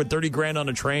bag with 30 grand on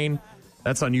a train,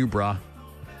 that's on you, brah.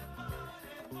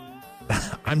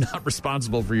 I'm not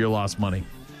responsible for your lost money.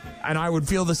 And I would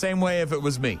feel the same way if it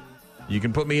was me. You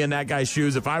can put me in that guy's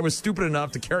shoes. If I was stupid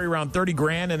enough to carry around 30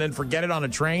 grand and then forget it on a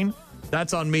train,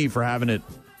 that's on me for having it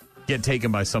get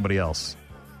taken by somebody else.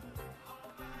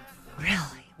 Really?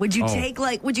 Would you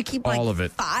would you keep all of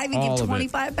it. 5 and give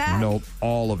 25 back? Nope,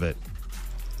 all of it.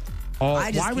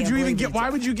 Why would you even why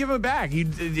would you give it back?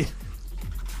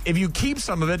 If you keep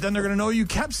some of it, then they're going to know you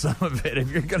kept some of it.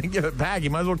 If you're going to give it back, you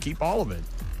might as well keep all of it.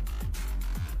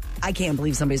 I can't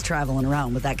believe somebody's traveling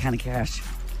around with that kind of cash.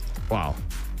 Wow.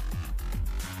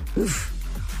 Oof.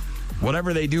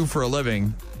 Whatever they do for a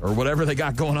living, or whatever they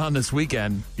got going on this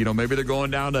weekend, maybe they're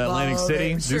going down to Atlantic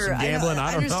City, do some gambling.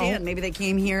 I don't know. Maybe they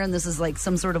came here and this is like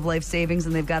some sort of life savings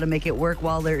and they've got to make it work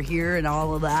while they're here and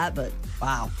all of that. But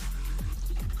wow.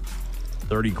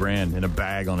 $30,000 in a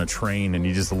bag on a train and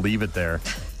you just leave it there.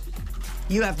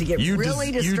 You have to get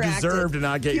really distracted. You deserve to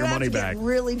not get your money back. You have to get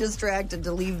really distracted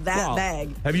to leave that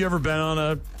bag. Have you ever been on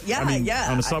a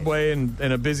on a subway in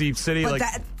a busy city? But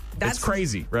that's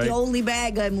crazy, right? The only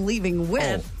bag I'm leaving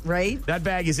with, right? That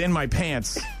bag is in my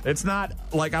pants. It's not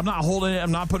like I'm not holding it.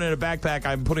 I'm not putting it in a backpack.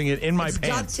 I'm putting it in my pants.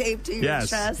 Duct taped to your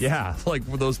chest. Yeah, like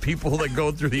those people that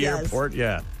go through the airport.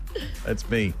 Yeah, that's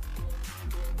me.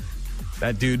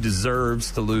 That dude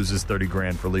deserves to lose his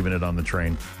 $30,000 for leaving it on the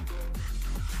train.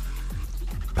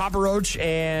 Papa Roach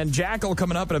and Jackal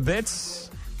coming up in a bit.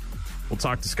 We'll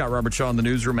talk to Scott Robert Shaw in the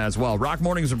newsroom as well. Rock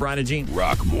Mornings with Brian and Gene.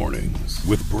 Rock Mornings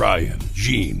with Brian,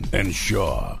 Gene, and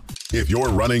Shaw. If you're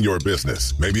running your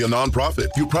business, maybe a nonprofit,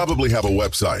 you probably have a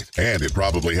website, and it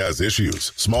probably has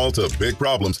issues. Small to big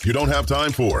problems you don't have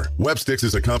time for. Websticks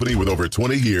is a company with over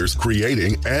 20 years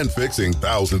creating and fixing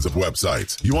thousands of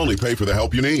websites. You only pay for the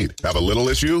help you need. Have a little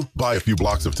issue? Buy a few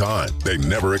blocks of time. They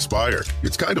never expire.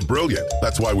 It's kind of brilliant.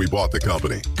 That's why we bought the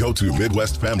company. Go to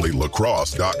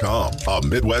MidwestFamilyLacrosse.com, a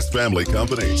Midwest family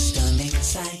company. Stunning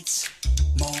sights,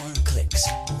 more clicks,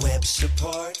 web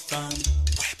support from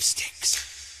Websticks.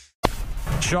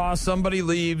 Shaw, somebody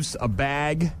leaves a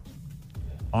bag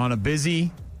on a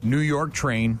busy New York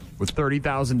train with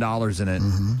 $30,000 in it,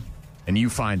 and you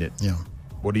find it. Yeah.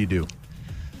 What do you do?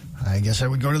 I guess I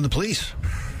would go to the police.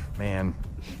 Man,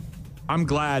 I'm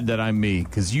glad that I'm me,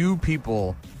 because you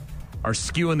people are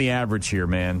skewing the average here,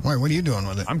 man. Why? What are you doing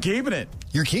with it? I'm keeping it.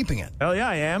 You're keeping it? Hell yeah,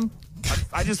 I am.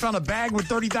 I just found a bag with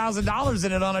 $30,000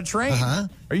 in it on a train.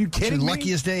 Are you kidding me? Your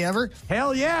luckiest day ever?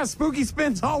 Hell yeah. Spooky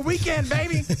spins all weekend,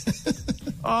 baby.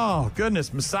 Oh,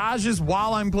 goodness. Massages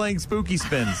while I'm playing spooky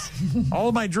spins. All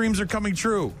of my dreams are coming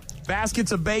true.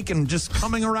 Baskets of bacon just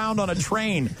coming around on a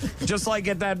train, just like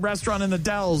at that restaurant in the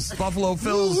Dells, Buffalo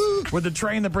Phil's, with the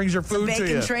train that brings your food to you.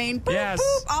 Bacon train. Boop, yes.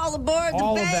 Boop, all aboard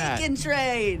all the bacon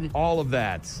train. All of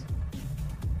that.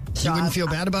 You wouldn't feel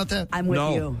bad about that? I'm with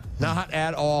you. Not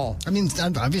at all. I mean,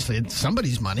 obviously, it's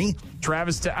somebody's money.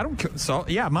 Travis, I don't. So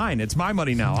yeah, mine. It's my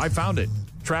money now. I found it.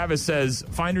 Travis says,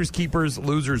 "Finders keepers,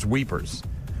 losers weepers."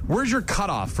 Where's your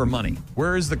cutoff for money?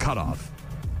 Where is the cutoff?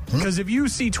 Because if you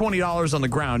see $20 on the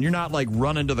ground, you're not like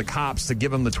running to the cops to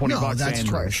give them the $20 No, that's and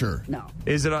true. Sure. No.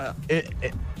 Is it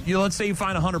let's say you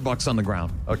find $100 on the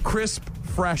ground, a crisp,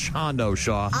 fresh Hondo,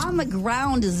 Shaw. On the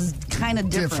ground is kind of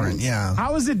different. Yeah.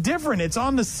 How is it different? It's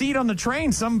on the seat on the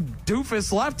train. Some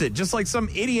doofus left it, just like some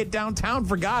idiot downtown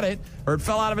forgot it or it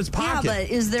fell out of his pocket. Yeah, but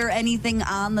is there anything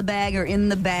on the bag or in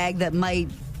the bag that might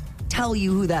tell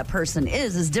you who that person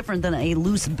is different than a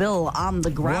loose bill on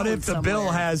the ground? What if the bill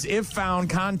has, if found,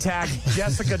 contact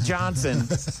Jessica Johnson,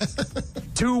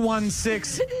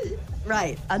 216?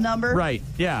 Right, a number? Right,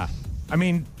 yeah. I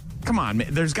mean, come on.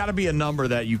 There's got to be a number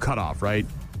that you cut off, right?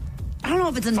 I don't know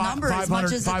if it's a number as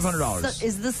much as $500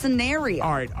 is the scenario.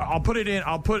 All right, I'll put it in.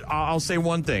 I'll say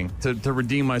one thing to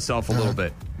redeem myself a little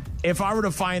bit. If I were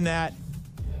to find that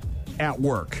at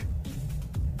work,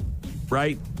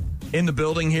 right? In the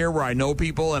building here where I know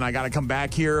people and I got to come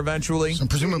back here eventually. So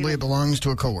presumably it belongs to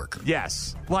a coworker.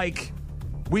 Yes. Like,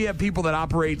 we have people that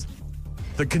operate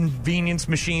the convenience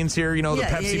machines here, the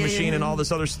Pepsi machine and all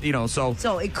this other, so.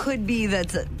 So it could be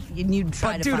that you'd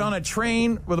try but to dude, on a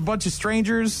train with a bunch of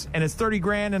strangers and it's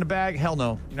 $30,000 in a bag, hell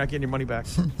no. You're not getting your money back.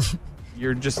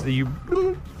 You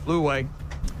flew away.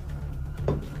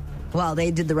 Well,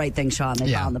 they did the right thing, Sean.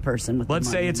 They found the person with Let's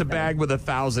the money say it's a bag with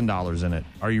 $1,000 in it.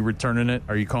 Are you returning it?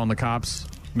 Are you calling the cops?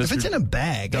 If it's in a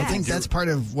bag, I think that's part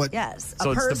of what... Yes, so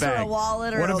a it's purse the bag. or a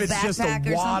wallet or what a if it's backpack just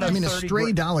a or wad something? I mean, a 30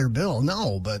 stray dollar bill,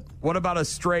 no, but... What about a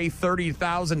stray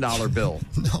 $30,000 bill?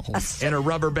 No. And a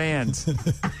rubber band.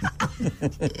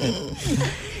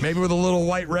 Maybe with a little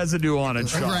white residue on it,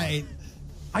 Sean. Right.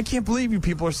 I can't believe you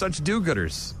people are such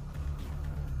do-gooders.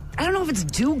 I don't know if it's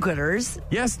do-gooders.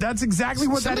 Yes, that's exactly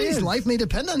what that is. Somebody's life may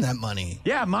depend on that money.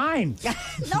 Yeah, mine.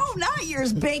 No, not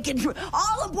yours, bacon.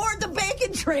 All aboard the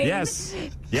bacon train. Yes.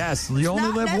 You only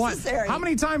live once. Necessary. How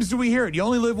many times do we hear it? You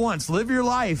only live once. Live your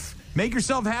life Make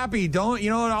yourself happy. Don't,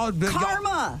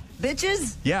 Karma,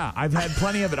 bitches. Yeah, I've had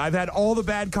plenty of it. I've had all the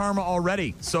bad karma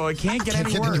already, so it can't get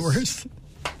any worse.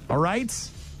 All right?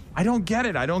 I don't get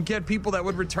it. I don't get people that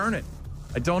would return it.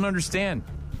 I don't understand.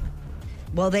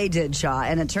 Well, they did, Shaw,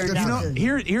 and it turned out.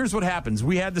 Here's what happens.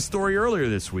 We had the story earlier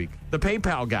this week. The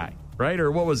PayPal guy, right?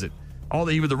 Or what was it?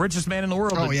 He was the richest man in the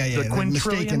world. The quintillion.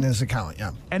 Mistake in his account,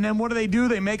 yeah. And then what do?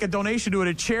 They make a donation to it,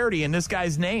 a charity in this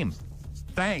guy's name.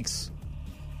 Thanks.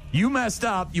 You messed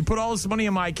up. You put all this money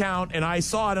in my account, and I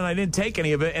saw it, and I didn't take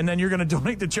any of it, and then you're going to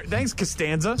donate the charity. Thanks,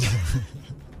 Costanza.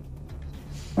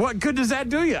 What good does that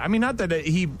do you? I mean, not that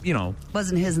he,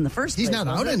 wasn't his in the first place. He's not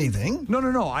out anything.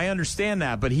 No. I understand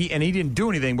that, but he didn't do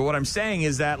anything. But what I'm saying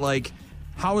is that,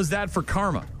 how is that for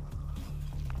karma?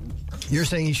 You're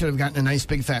saying he should have gotten a nice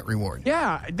big fat reward.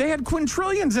 Yeah, they had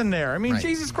quintillions in there. I mean, right.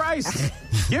 Jesus Christ.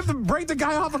 You have to break the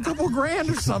guy off a couple grand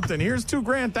or something. Here's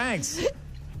 $2,000, thanks.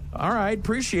 All right,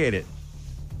 appreciate it.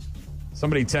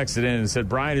 Somebody texted in and said,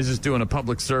 Brian is just doing a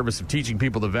public service of teaching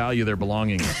people to value their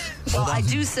belongings. Well, I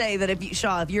do say that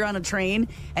if you're on a train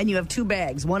and you have two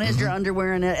bags, one has your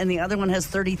underwear in it and the other one has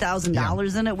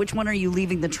 $30,000 in it, which one are you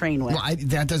leaving the train with? Well,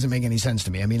 that doesn't make any sense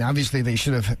to me. I mean, obviously they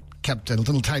should have kept a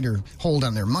little tighter hold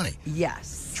on their money.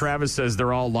 Yes. Travis says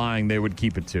they're all lying. They would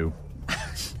keep it too.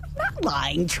 Not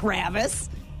lying, Travis.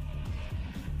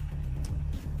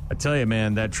 I tell you,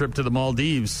 man, that trip to the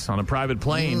Maldives on a private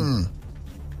plane.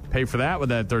 Pay for that with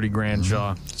that $30,000,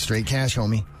 Shaw. Straight cash,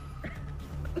 homie.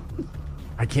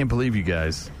 I can't believe you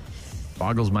guys.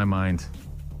 Boggles my mind.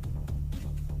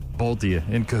 Both of you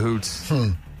in cahoots.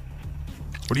 What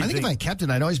do you think? If I kept it,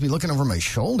 I'd always be looking over my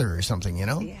shoulder or something,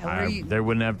 Yeah, they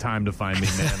wouldn't have time to find me,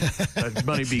 man. That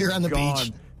money be You're on the gone.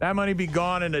 beach. That money be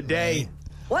gone in a day.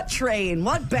 What train?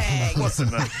 What bag? Listen,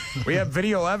 we have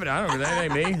video evidence. I don't know. That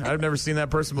ain't me. I've never seen that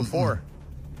person before.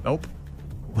 Nope.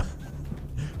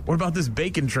 What about this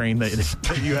bacon train that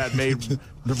you had made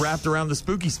wrapped around the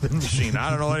spooky spin machine?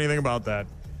 I don't know anything about that.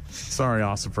 Sorry,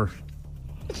 Ossifer.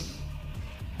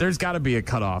 There's got to be a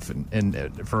cutoff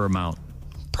for amount.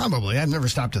 Probably. I've never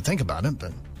stopped to think about it,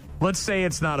 but let's say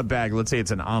it's not a bag. Let's say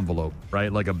it's an envelope,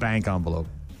 right? Like a bank envelope.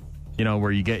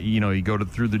 Where you get, you go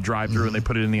through the drive-through and they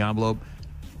put it in the envelope.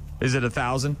 Is it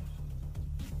 1,000?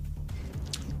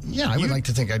 Yeah, I would like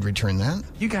to think I'd return that.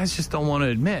 You guys just don't want to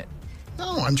admit.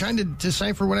 No, I'm trying to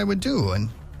decipher what I would do. And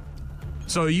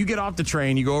so you get off the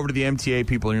train, you go over to the MTA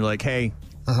people, and you're like, hey,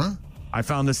 I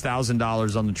found this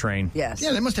 $1,000 on the train. Yes.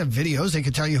 Yeah, they must have videos. They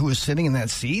could tell you who was sitting in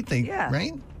that seat.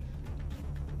 Right?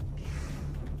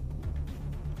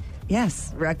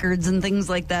 Yes, records and things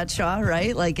like that, Shaw,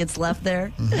 right? Like it's left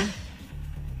there.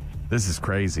 This is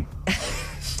crazy.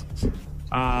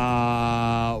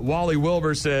 Wally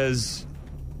Wilbur says,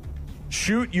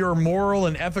 shoot your moral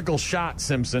and ethical shot,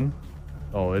 Simpson.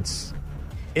 Oh, it's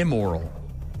immoral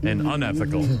and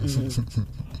unethical.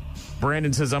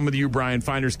 Brandon says, I'm with you, Brian.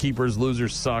 Finders, keepers,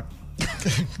 losers suck.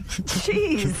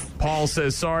 Jeez. Paul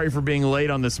says, sorry for being late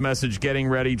on this message, getting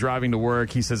ready, driving to work.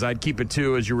 He says, I'd keep it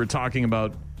too, as you were talking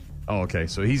about. Oh, okay.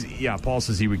 So Paul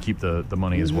says he would keep the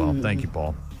money as well. Thank you,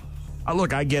 Paul.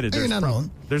 Look, I get it.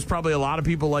 There's probably a lot of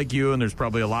people like you, and there's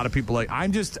probably a lot of people like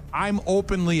I'm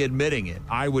openly admitting it.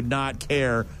 I would not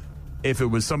care if it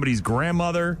was somebody's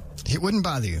grandmother. It wouldn't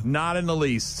bother you. Not in the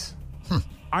least.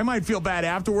 I might feel bad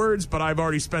afterwards, but I've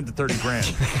already spent the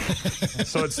 $30,000.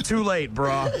 So it's too late,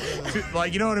 bro.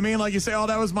 You know what I mean? Like you say, oh,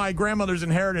 that was my grandmother's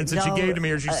inheritance that she gave to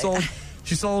me, or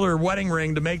she sold her wedding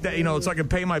ring to make that, so I could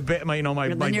pay my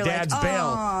dad's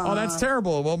bail. Oh, that's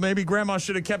terrible. Well, maybe grandma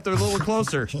should have kept it a little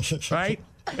closer, right?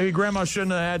 Maybe grandma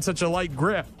shouldn't have had such a light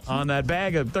grip on that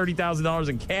bag of $30,000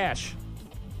 in cash.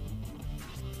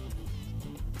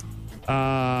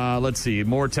 Let's see.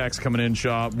 More text coming in,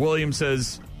 Shaw. William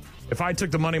says, if I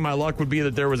took the money, my luck would be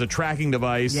that there was a tracking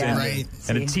device and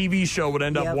a TV show would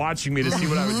end up watching me to see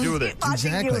what I would do with it.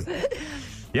 Exactly.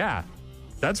 Yeah.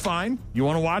 That's fine. You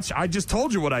want to watch? I just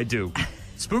told you what I do.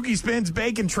 Spooky Spins,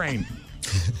 Bacon Train,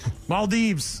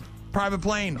 Maldives, private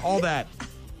plane, all that.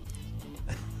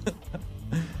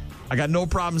 I got no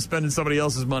problem spending somebody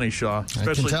else's money, Shaw,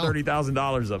 especially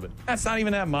 $30,000 of it. That's not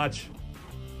even that much.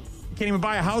 You can't even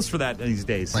buy a house for that these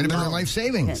days. Might have been their life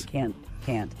savings. Can't.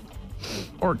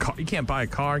 Or a car. You can't buy a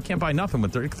car. You can't buy nothing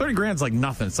with 30 grand's like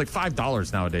nothing. It's like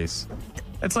 $5 nowadays.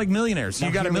 It's like millionaires. So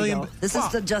you got $1 million. This is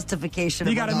the justification.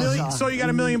 You got $1 million. So you got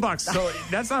 $1 million bucks. So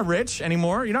that's not rich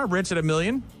anymore. You're not rich at $1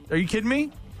 million. Are you kidding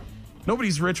me?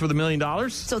 Nobody's rich with $1 million.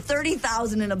 So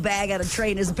 $30,000 in a bag at a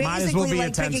train is basically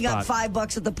like picking up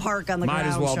 $5 at the park on the ground. Might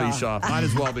as well be, Shaw. Might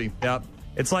as well be. Yep.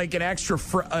 It's like an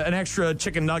extra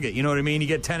chicken nugget. You know what I mean? You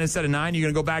get 10 instead of 9. You're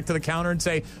going to go back to the counter and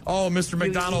say, "Oh, Mr.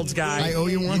 McDonald's guy, I owe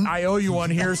you one? I owe you one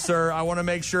here, sir. I want to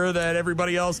make sure that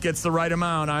everybody else gets the right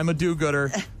amount. I'm a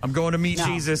do-gooder. I'm going to meet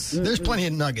Jesus." There's plenty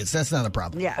of nuggets. That's not a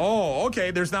problem. Yeah. Oh,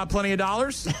 okay. There's not plenty of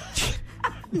dollars?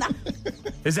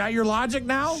 Is that your logic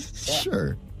now?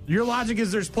 Sure. Your logic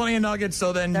is there's plenty of nuggets,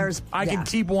 so then I can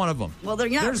keep one of them. Well,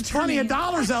 there's plenty of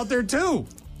dollars out there, too.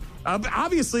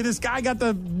 Obviously, this guy got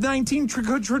the 19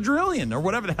 trillion or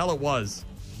whatever the hell it was.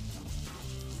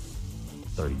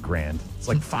 30 grand. It's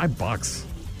like $5.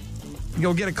 You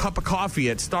go get a cup of coffee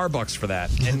at Starbucks for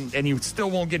that, and you still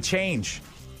won't get change.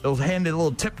 They'll hand a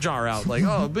little tip jar out, like,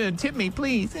 "Oh, tip me,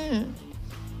 please."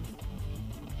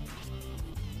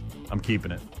 I'm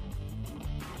keeping it.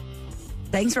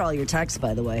 Thanks for all your texts,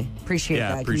 by the way. Appreciate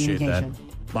that appreciate that.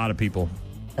 communication. A lot of people.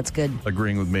 That's good.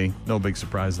 Agreeing with me. No big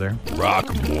surprise there.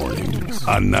 Rock Mornings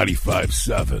on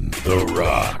 95.7 The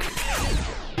Rock.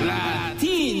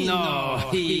 Latino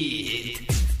Hit.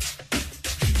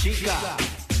 Chica,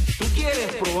 ¿tú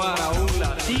quieres probar a un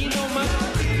latino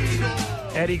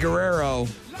más? Eddie Guerrero.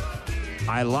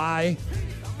 I lie.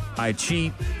 I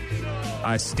cheat.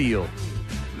 I steal.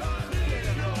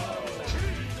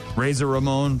 Razor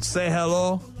Ramon, say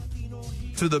hello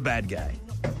to the bad guy.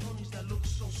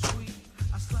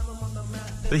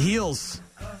 The heels,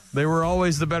 they were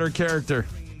always the better character.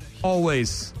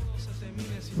 Always.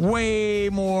 Way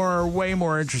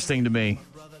more interesting to me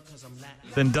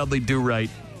than Dudley Do-Right.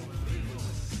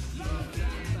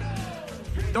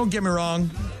 Don't get me wrong.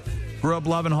 Grew up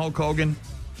loving Hulk Hogan.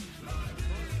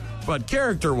 But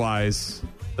character-wise,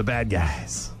 the bad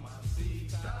guys.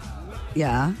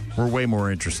 Yeah. Were way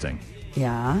more interesting.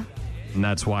 Yeah. And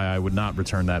that's why I would not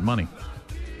return that money.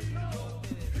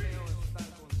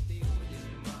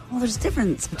 Well, there's a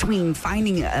difference between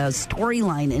finding a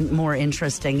storyline more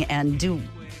interesting and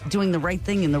doing the right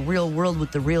thing in the real world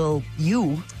with the real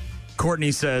you.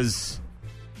 Courtney says,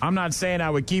 "I'm not saying I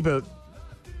would keep it,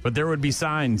 but there would be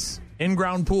signs.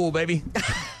 In-ground pool, baby."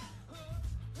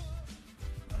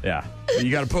 Yeah.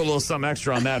 You got to put a little something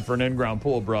extra on that for an in-ground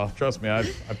pool, bro. Trust me, I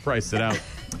priced it out.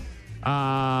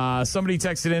 Somebody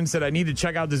texted in and said, "I need to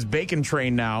check out this bacon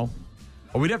train now."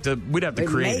 Oh, we'd have to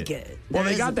create it. Well,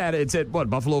 they got that. It's at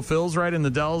Buffalo Phil's, right, in the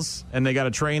Dells, and they got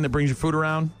a train that brings your food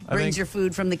around. Brings your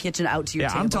food from the kitchen out to your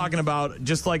table. I'm talking about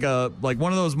just like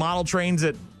one of those model trains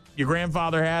that your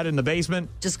grandfather had in the basement.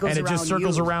 Just goes and it just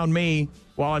circles around me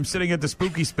while I'm sitting at the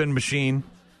spooky spin machine,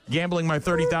 gambling my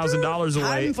 $30,000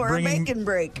 away. Time for a bacon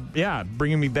break. Yeah,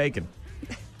 bringing me bacon.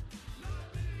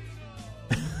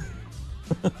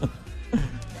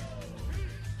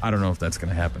 I don't know if that's going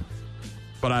to happen.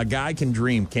 But a guy can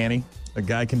dream, can he? A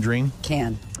guy can dream?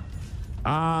 Can.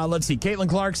 Let's see. Caitlin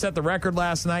Clark set the record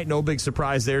last night. No big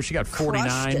surprise there. She got 49.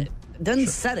 Crushed it. Doesn't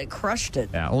set it, crushed it.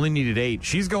 Yeah, only needed 8.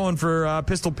 She's going for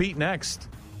Pistol Pete next.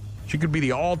 She could be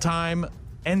the all-time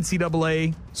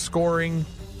NCAA scoring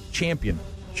champion.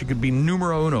 She could be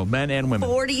numero uno, men and women.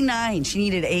 49. She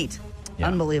needed 8. Yeah.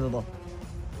 Unbelievable.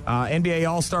 NBA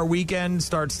All-Star Weekend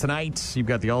starts tonight. You've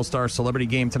got the All-Star Celebrity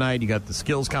Game tonight. You got the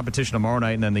skills competition tomorrow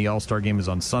night, and then the All-Star Game is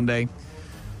on Sunday.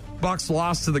 Bucks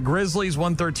lost to the Grizzlies,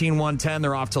 113-110.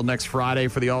 They're off till next Friday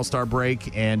for the All-Star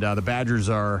break, and the Badgers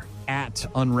are at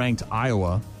unranked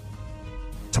Iowa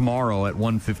tomorrow at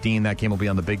 1:15. That game will be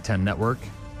on the Big Ten Network.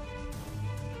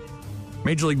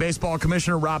 Major League Baseball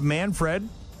Commissioner Rob Manfred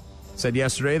said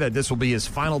yesterday that this will be his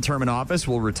final term in office,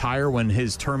 will retire when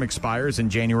his term expires in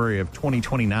January of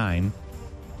 2029.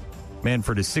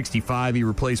 Manfred is 65. He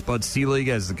replaced Bud Selig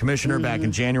as the commissioner back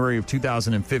in January of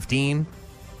 2015.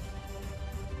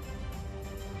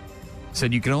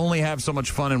 Said, "You can only have so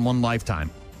much fun in one lifetime.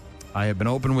 I have been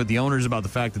open with the owners about the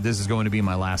fact that this is going to be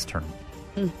my last term."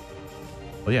 Well,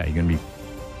 yeah, you're going to be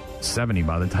 70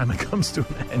 by the time it comes to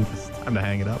an end. It's time to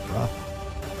hang it up, bro.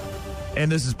 And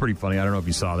this is pretty funny. I don't know if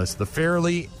you saw this. The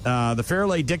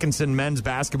Fairleigh Dickinson men's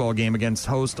basketball game against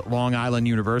host Long Island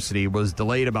University was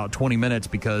delayed about 20 minutes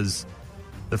because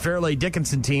the Fairleigh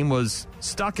Dickinson team was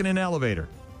stuck in an elevator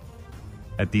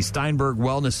at the Steinberg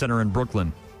Wellness Center in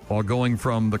Brooklyn while going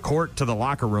from the court to the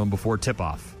locker room before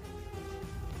tip-off.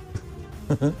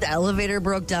 The elevator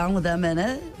broke down with them in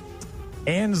it?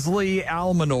 Ansley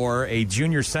Almanor, a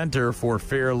junior center for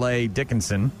Fairleigh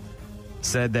Dickinson,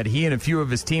 said that he and a few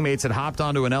of his teammates had hopped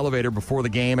onto an elevator before the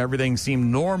game. Everything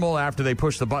seemed normal after they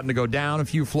pushed the button to go down a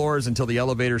few floors until the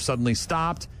elevator suddenly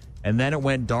stopped, and then it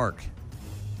went dark.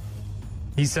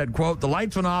 He said, quote, "The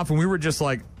lights went off, and we were just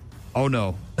like, oh,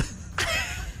 no."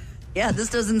 Yeah, this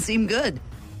doesn't seem good.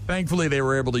 Thankfully, they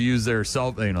were able to use their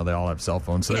cell. They all have cell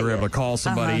phones, so they were able to call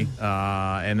somebody,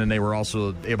 and then they were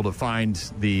also able to find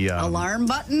the alarm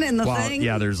button in the thing.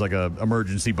 Yeah, there's like a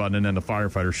emergency button, and then the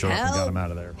firefighter showed up and got them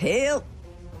out of there. Help!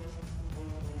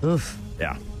 Oof.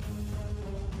 Yeah.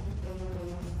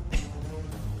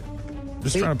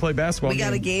 Just trying to play basketball. We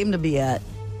got a game to be at.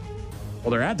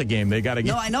 Well, they're at the game. They got to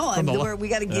get. No, I know. We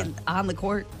got to get on the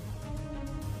court.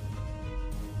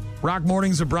 Rock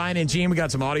Mornings with Brian and Gene. We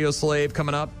got some Audio Slave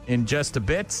coming up in just a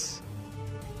bit.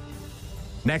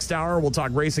 Next hour, we'll talk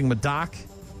racing with Doc.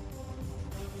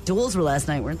 Duels were last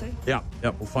night, weren't they? Yeah.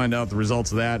 We'll find out the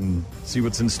results of that and see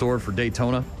what's in store for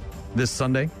Daytona this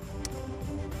Sunday.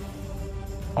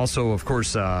 Also, of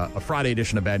course, a Friday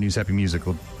edition of Bad News, Happy Music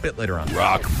a bit later on.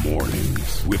 Rock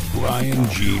Mornings with Brian,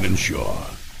 Gene, and Shaw.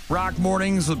 Rock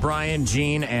Mornings with Brian,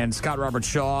 Gene, and Scott Robert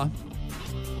Shaw.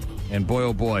 And boy,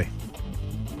 oh boy,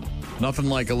 nothing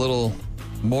like a little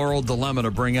moral dilemma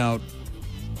to bring out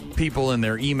people in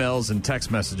their emails and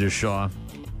text messages, Shaw.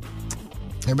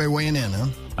 Everybody weighing in,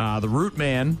 huh? The Root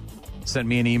Man sent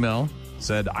me an email.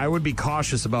 Said, I would be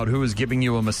cautious about who is giving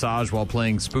you a massage while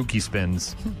playing spooky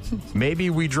spins.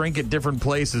 Maybe we drink at different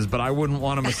places, but I wouldn't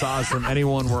want a massage from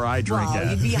anyone where I drink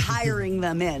at. You'd be hiring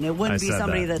them in. It wouldn't be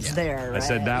somebody that's there. Right? I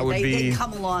said that would They'd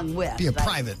come along with. Be a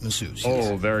private masseuse.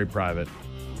 Oh, very private.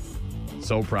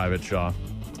 So private, Shaw.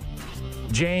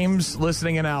 James,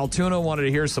 listening in Altoona, wanted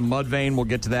to hear some Mudvayne. We'll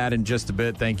get to that in just a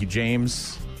bit. Thank you,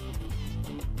 James.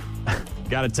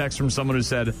 Got a text from someone who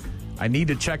said, I need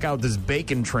to check out this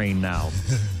bacon train now.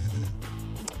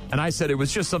 And I said it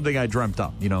was just something I dreamt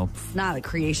up, It's not a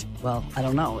creation. Well, I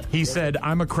don't know. He said,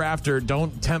 I'm a crafter.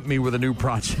 Don't tempt me with a new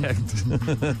project.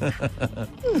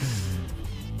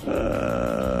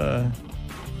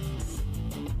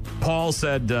 Paul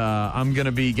said, I'm going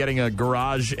to be getting a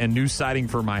garage and new siding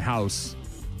for my house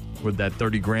with that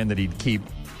 $30,000 that he'd keep.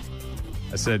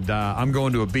 I said, I'm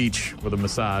going to a beach with a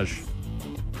massage.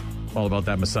 All about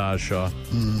that massage, Shaw.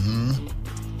 Mm-hmm.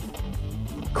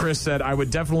 Chris said, I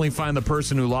would definitely find the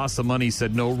person who lost the money,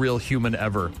 said no real human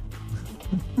ever.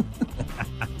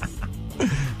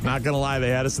 Not going to lie, they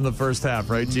had us in the first half,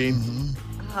 right, Gene?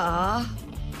 Mm-hmm.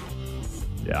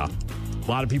 Yeah.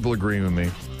 A lot of people agreeing with me.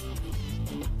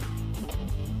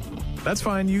 That's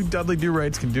fine. You Dudley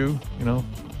Do-Rights can do,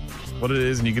 what it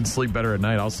is, and you can sleep better at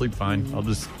night. I'll sleep fine. I'll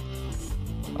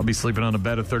be sleeping on a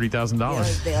bed of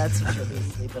 $30,000. Yeah, that's what you'll be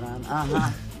sleeping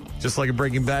on. Just like a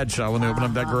Breaking Bad shot when they open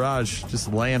up that garage,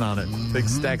 just laying on it. Big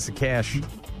stacks of cash.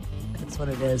 That's what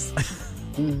it is.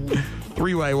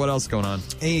 Three-way, what else going on?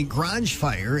 A garage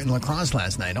fire in La Crosse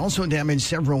last night also damaged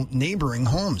several neighboring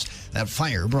homes. That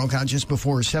fire broke out just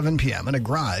before 7 p.m. in a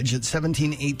garage at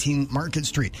 1718 Market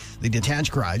Street. The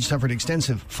detached garage suffered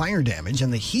extensive fire damage,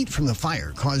 and the heat from the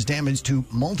fire caused damage to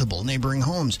multiple neighboring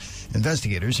homes.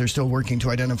 Investigators are still working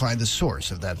to identify the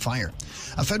source of that fire.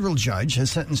 A federal judge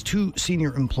has sentenced 2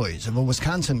 senior employees of a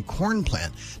Wisconsin corn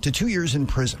plant to 2 years in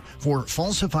prison for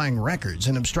falsifying records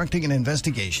and obstructing an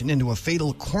investigation into a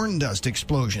fatal corn dust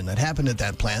explosion that happened at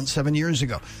that plant 7 years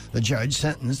ago. The judge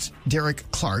sentenced Derek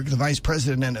Clark, the vice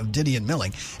president of Diddy and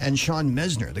Milling, and Sean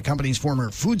Mesner, the company's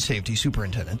former food safety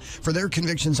superintendent, for their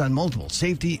convictions on multiple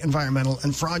safety, environmental,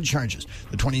 and fraud charges.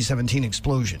 The 2017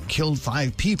 explosion killed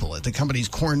 5 people at the company's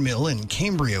corn mill in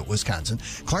Cambria, Wisconsin.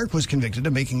 Clark was convicted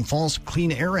of making false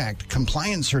Clean Air Act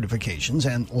compliance certifications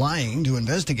and lying to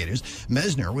investigators.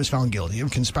 Mesner was found guilty of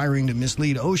conspiring to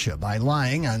mislead OSHA by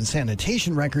lying on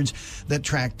sanitation records that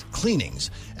tracked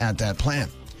cleanings at that plant.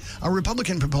 A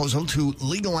Republican proposal to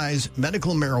legalize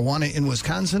medical marijuana in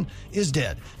Wisconsin is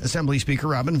dead. Assembly Speaker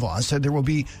Robin Vos said there will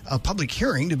be a public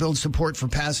hearing to build support for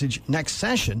passage next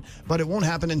session, but it won't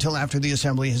happen until after the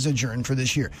Assembly has adjourned for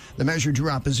this year. The measure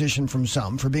drew opposition from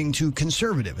some for being too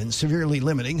conservative and severely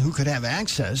limiting who could have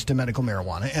access to medical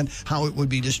marijuana and how it would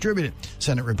be distributed.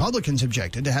 Senate Republicans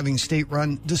objected to having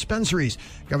state-run dispensaries.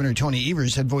 Governor Tony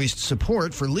Evers had voiced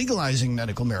support for legalizing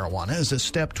medical marijuana as a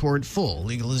step toward full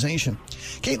legalization.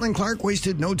 Caitlin Clark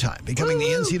wasted no time, becoming the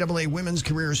NCAA women's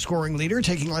career scoring leader,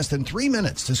 taking less than 3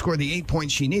 minutes to score the 8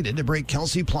 points she needed to break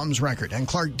Kelsey Plum's record. And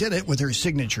Clark did it with her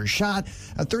signature shot,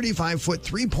 a 35-foot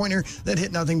three-pointer that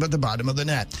hit nothing but the bottom of the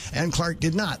net. And Clark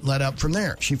did not let up from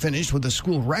there. She finished with a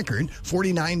school record,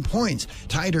 49 points,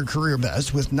 tied her career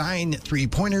best with 9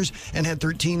 three-pointers, and had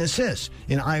 13 assists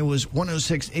in Iowa's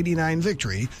 106-89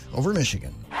 victory over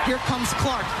Michigan. Here comes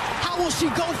Clark. How will she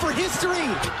go for history?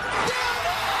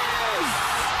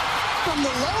 From the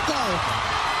logo,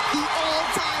 the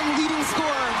all-time leading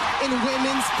scorer in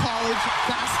women's college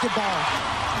basketball.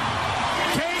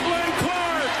 Caitlin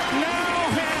Clark now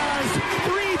has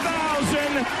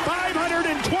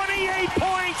 3,528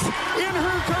 points in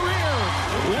her career.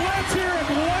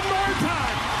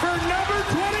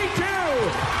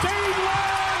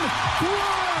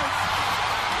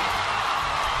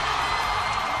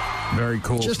 very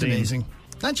cool. Just amazing.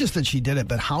 Not just that she did it,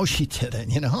 but how she did it,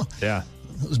 Yeah.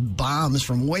 Those bombs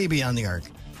from way beyond the arc.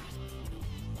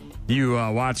 You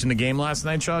watching the game last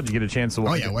night, Shaw? Did you get a chance to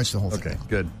watch it? I watched the whole thing. Okay,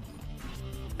 good.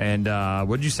 And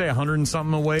what did you say, 100 and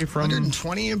something away from?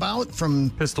 120 about from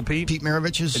Pistol Pete? Pete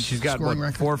Maravich's and she's got, scoring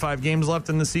record. 4 or 5 games left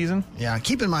in the season? Yeah,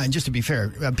 keep in mind, just to be fair,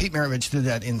 Pete Maravich did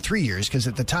that in 3 years because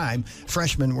at the time,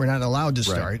 freshmen were not allowed to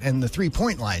start, and the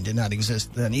three-point line did not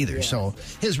exist then either. Yeah. So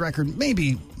his record may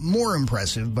be more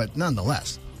impressive, but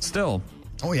nonetheless. Still.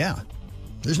 Oh, yeah.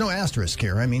 There's no asterisk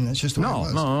here. I mean, that's just the way it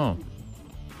was. No.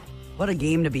 What a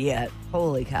game to be at.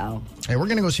 Holy cow. Hey, we're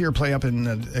going to go see her play up in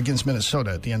against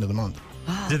Minnesota at the end of the month.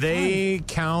 Do they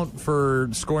count for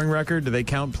scoring record? Do they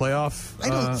count playoff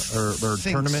or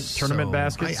tournament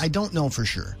baskets? I don't know for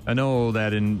sure. I know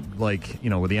that in with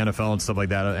the NFL and stuff like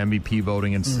that, MVP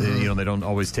voting and they don't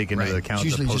always take into account.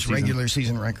 It's usually the just regular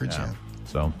season records. Yeah.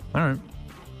 So all right.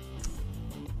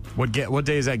 What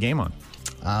day is that game on?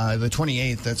 The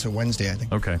 28th. That's a Wednesday, I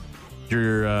think. Okay.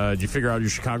 Did you figure out your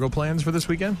Chicago plans for this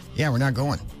weekend? Yeah, we're not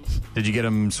going. Did you get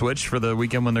them switched for the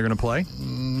weekend when they're going to play?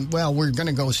 Well, we're going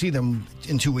to go see them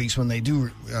in 2 weeks when they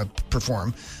do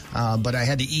perform. But I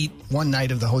had to eat one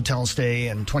night of the hotel stay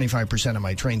and 25% of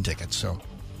my train tickets.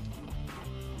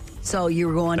 So you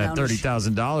were going down. That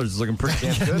 $30,000 is looking pretty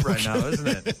damn good right now, isn't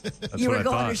it? That's you what were I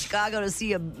going thought. to Chicago to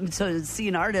see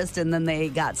an artist, and then they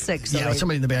got sick. So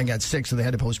somebody in the band got sick, so they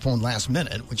had to postpone last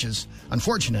minute, which is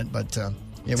unfortunate. But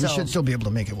we should still be able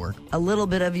to make it work. A little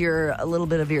bit of your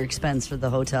expense for the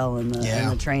hotel and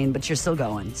the train, but you're still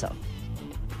going. So,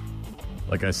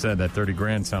 like I said, that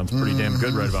 $30,000 sounds pretty damn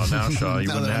good right about now, Shaw. You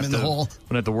wouldn't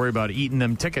have to worry about eating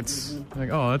them tickets. Like,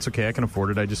 oh, that's okay, I can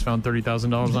afford it. I just found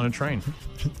 $30,000 on a train.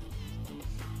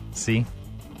 See?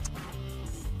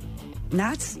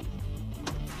 Nazi.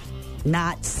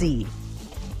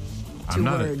 I'm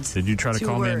not. Did you try to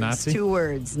call me a Nazi? 2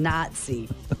 words. Nazi.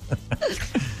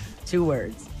 2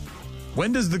 words.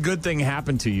 When does the good thing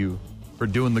happen to you for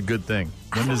doing the good thing?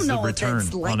 When does the return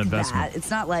on investment?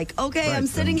 It's not like, okay, I'm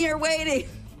sitting here waiting.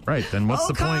 Right, then what's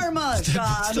the point? Karma,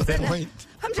 Sean.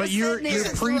 But you're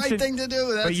preaching. The right thing to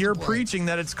do. But you're preaching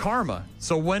that it's karma.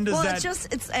 So when does that?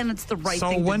 It's the right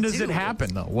thing to do. So when does it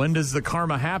happen, though? When does the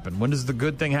karma happen? When does the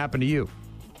good thing happen to you?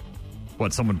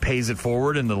 What, someone pays it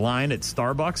forward in the line at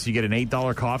Starbucks? You get an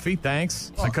 $8 coffee?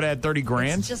 Thanks. I could have had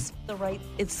 $30,000. It's just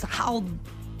it's how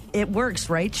it works,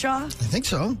 right, Shaw? I think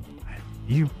so.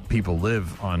 You people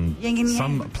live on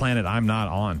some planet I'm not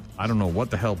on. I don't know what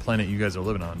the hell planet you guys are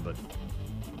living on, but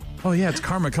oh yeah, it's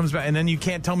karma. It comes back, and then you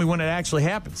can't tell me when it actually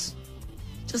happens.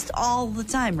 Just all the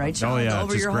time, right, Shaw? Oh yeah,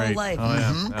 over your whole life. Oh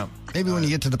yeah. Maybe when you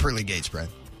get to the pearly gates, Brad.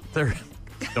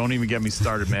 Don't even get me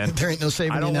started, man. There ain't no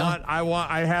saving you now.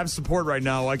 I have support right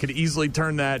now. I could easily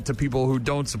turn that to people who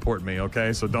don't support me,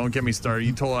 okay? So don't get me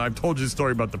started. I've told you the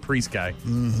story about the priest guy.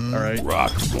 Mm-hmm. All right?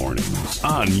 Rock Mornings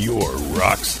on your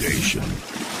rock station.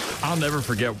 I'll never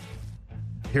forget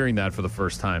hearing that for the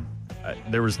first time.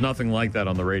 There was nothing like that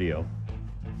on the radio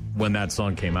when that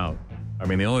song came out. I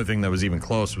mean, the only thing that was even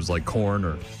close was like Korn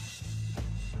or...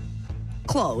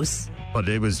 Close. But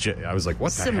it was I was like,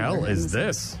 what the hell is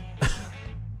this?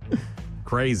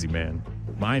 Crazy, man.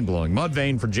 Mind-blowing.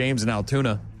 Mudvayne for James in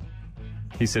Altoona.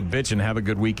 He said, bitch, and have a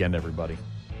good weekend, everybody.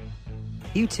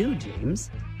 You too, James.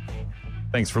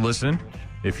 Thanks for listening.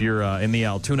 If you're in the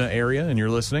Altoona area and you're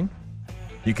listening,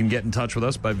 you can get in touch with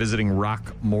us by visiting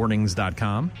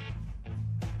rockmornings.com.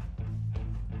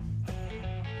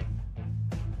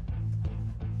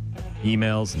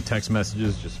 Emails and text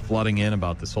messages just flooding in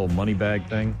about this whole money bag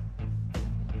thing.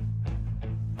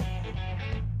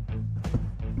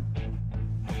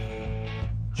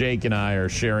 Jake and I are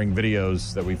sharing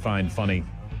videos that we find funny.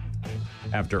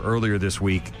 After earlier this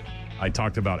week, I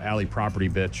talked about Alley Property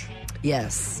Bitch.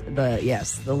 Yes,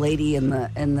 the lady in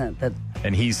the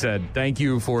And he said, "Thank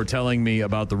you for telling me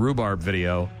about the rhubarb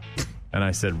video." And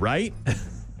I said, "Right?"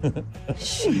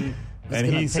 And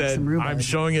he said, "I'm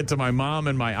showing it to my mom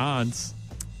and my aunts."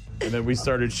 And then we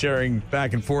started sharing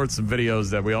back and forth some videos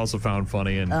that we also found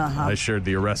funny. And I shared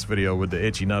the arrest video with the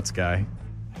itchy nuts guy.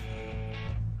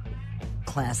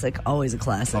 Classic. Always a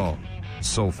classic. Oh,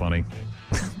 so funny.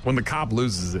 When the cop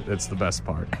loses it, it's the best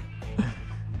part.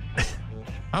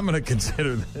 I'm going to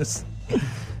consider this.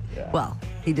 Yeah. Well,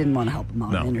 he didn't want to help him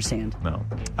out. I understand. No.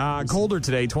 Colder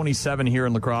today, 27 here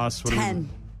in La Crosse. 10.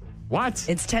 What?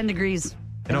 It's 10 degrees.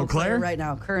 In Eau Claire? Right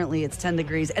now. Currently, it's 10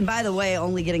 degrees. And by the way,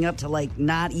 only getting up to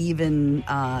not even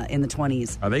in the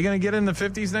 20s. Are they going to get in the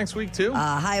 50s next week, too?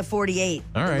 High of 48.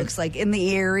 All right. It looks like in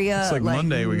the area. It's like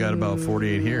Monday, we got about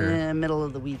 48 here. Middle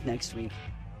of the week next week.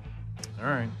 All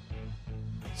right.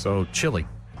 So, chilly.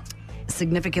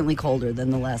 significantly colder than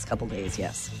the last couple days,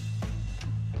 yes.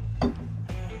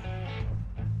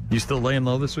 You still laying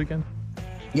low this weekend?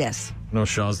 Yes. No,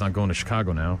 Shaw's not going to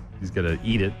Chicago now. He's got to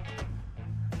eat it.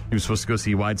 He was supposed to go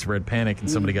see Widespread Panic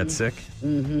and somebody got sick.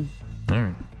 Mm-hmm. All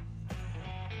right.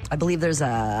 I believe there's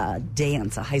a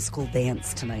dance, a high school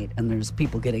dance tonight, and there's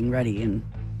people getting ready and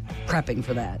prepping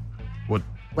for that. What?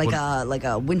 Like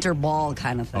a winter ball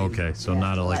kind of thing. Okay, so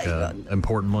not a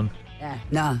important one? Yeah.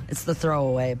 No, it's the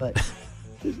throwaway, but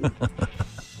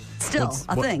still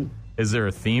a thing. Is there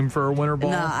a theme for a winter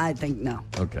ball? No, I think no.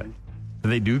 Okay. Do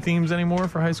they do themes anymore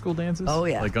for high school dances? Oh,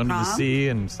 yeah. Like Under the Sea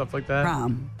and stuff like that?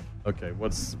 Prom. Okay,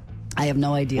 I have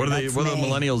no idea. What do the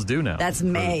millennials do now? That's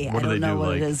May. I don't know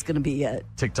what it is going to be yet.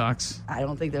 TikToks? I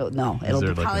don't think they'll. No,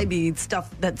 it'll probably be stuff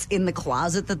that's in the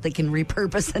closet that they can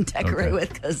repurpose and decorate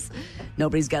with because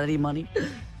nobody's got any money.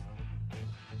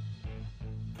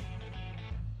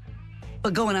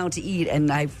 But going out to eat,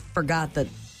 and I forgot that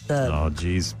Oh,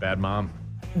 geez, bad mom.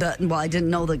 I didn't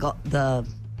know the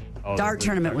dart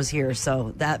tournament was here,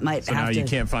 so that might So have now to. you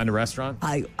can't find a restaurant?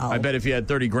 I bet if you had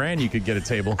 $30,000, you could get a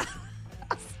table.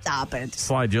 Stop it.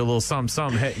 Slide you a little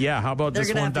something. Hey, yeah, how about They're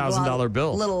this gonna have to go out $1,000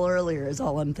 bill? A little earlier is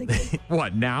all I'm thinking.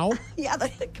 What, now? Yeah,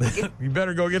 You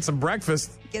better go get some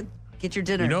breakfast. get your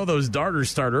dinner. You know those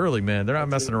darters start early, man. They're not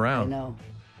messing around. I know.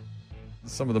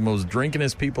 Some of the most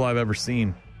drinkingest people I've ever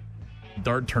seen.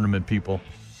 Dart tournament people.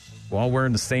 All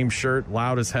wearing the same shirt,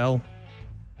 loud as hell.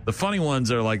 The funny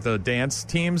ones are like the dance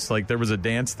teams. Like there was a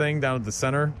dance thing down at the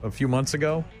center a few months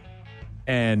ago.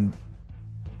 And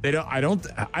I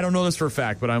don't know this for a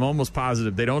fact, but I'm almost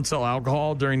positive they don't sell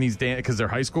alcohol during these dance because they're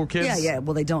high school kids. Yeah.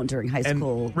 Well, they don't during high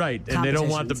school. Right. And they don't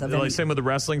want same with the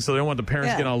wrestling, so they don't want the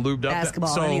parents getting all lubed up.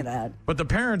 Basketball, any of that. But the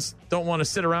parents don't want to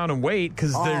sit around and wait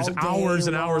because there's hours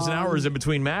and hours and hours in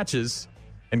between matches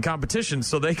and competition,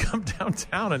 so they come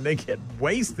downtown and they get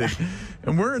wasted.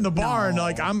 And we're in the bar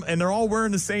and they're all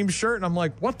wearing the same shirt, and I'm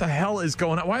like, what the hell is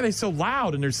going on? Why are they so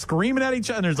loud? And they're screaming at each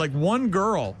other. And there's like one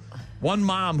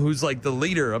mom who's like the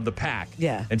leader of the pack.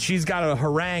 Yeah. And she's got to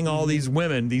harangue all these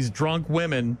women, these drunk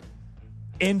women,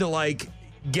 into like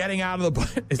getting out of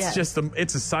the it's just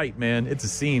it's a sight, man. It's a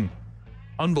scene.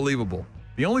 Unbelievable.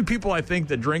 The only people I think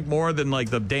that drink more than like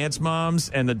the dance moms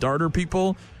and the darter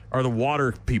people are the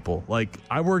water people. Like,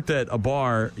 I worked at a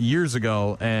bar years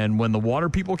ago, and when the water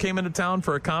people came into town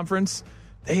for a conference,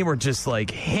 they were just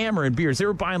like hammering beers. They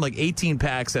were buying like 18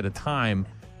 packs at a time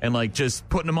and like just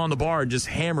putting them on the bar and just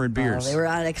hammering beers. They were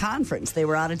at a conference. They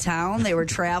were out of town. They were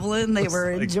traveling. They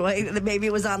were enjoying. Maybe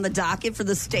it was on the docket for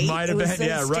the state. Might have been.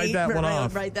 Yeah, write that one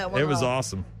off. Write that one off. It was off.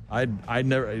 awesome. I'd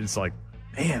never. It's like,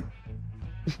 man,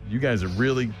 you guys are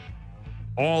really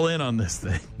all in on this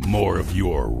thing. More of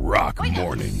your rock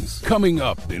mornings coming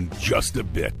up in just a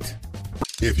bit.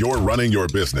 If you're running your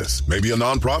business, maybe a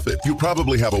nonprofit, you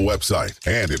probably have a website,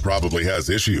 and it probably has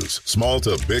issues, small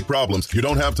to big problems you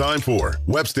don't have time for.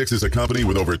 Websticks is a company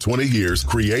with over 20 years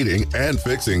creating and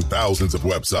fixing thousands of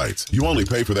websites. You only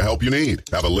pay for the help you need.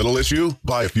 Have a little issue?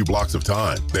 Buy a few blocks of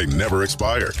time. They never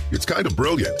expire. It's kind of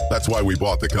brilliant. That's why we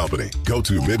bought the company. Go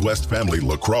to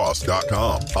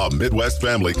MidwestFamilyLacrosse.com, a Midwest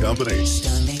family company.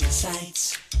 Stunning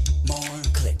sights, more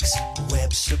clicks,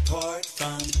 web support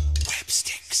from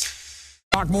Websticks.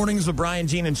 Rock Mornings with Brian,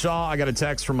 Gene, and Shaw. I got a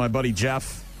text from my buddy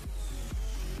Jeff.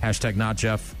 Hashtag not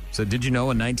Jeff. Said, did you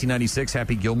know in 1996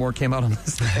 Happy Gilmore came out on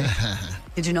this thing?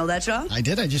 Did you know that, Shaw? I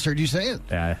did. I just heard you say it.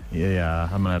 Yeah. I'm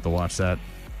going to have to watch that.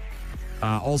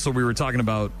 Also, we were talking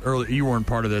about, earlier, you weren't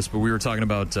part of this, but we were talking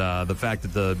about the fact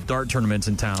that the dart tournament's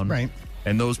in town. Right.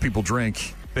 And those people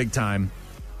drink big time.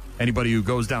 Anybody who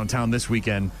goes downtown this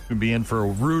weekend could be in for a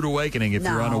rude awakening if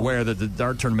you're unaware that the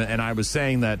dart tournament, and I was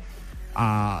saying that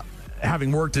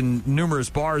having worked in numerous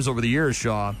bars over the years,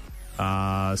 Shaw,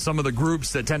 some of the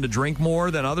groups that tend to drink more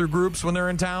than other groups when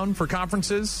they're in town for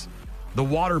conferences, the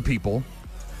water people.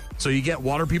 So you get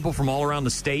water people from all around the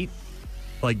state,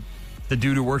 like the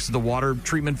dude who works at the water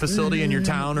treatment facility in your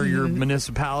town or your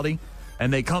municipality,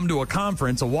 and they come to a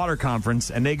conference, a water conference,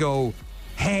 and they go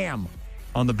ham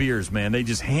on the beers, man. They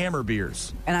just hammer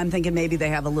beers. And I'm thinking maybe they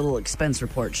have a little expense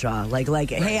report, Shaw. Like,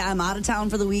 hey, I'm out of town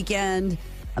for the weekend.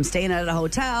 I'm staying at a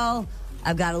hotel.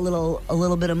 I've got a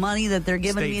little bit of money that they're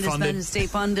giving me to spend, state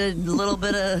funded, a little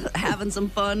bit of having some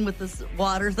fun with this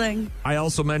water thing. I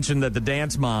also mentioned that the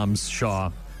dance moms,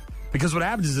 Shaw, because what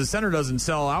happens is the center doesn't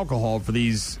sell alcohol for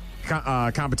these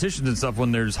competitions and stuff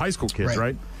when there's high school kids,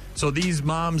 right? So these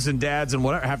moms and dads and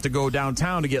whatever have to go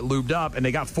downtown to get lubed up, and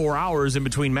they got 4 hours in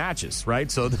between matches,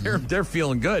 right? So they're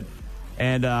feeling good.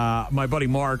 And my buddy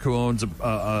Mark, who owns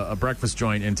a breakfast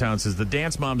joint in town, says the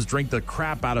dance moms drink the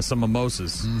crap out of some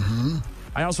mimosas.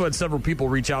 I also had several people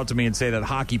reach out to me and say that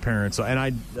hockey parents, and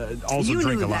I also you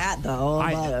drink knew a lot. that,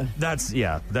 though.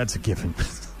 That's a given.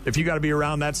 If you got to be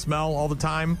around that smell all the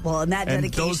time, and that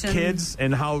dedication, those kids,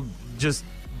 and how just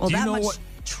do you that know much what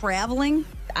traveling?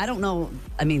 I don't know.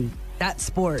 I mean, that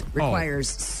sport requires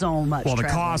so much. Well, the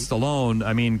traveling. cost alone.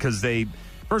 I mean, because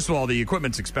first of all, the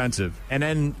equipment's expensive, and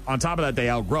then on top of that, they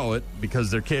outgrow it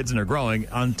because they're kids and they're growing.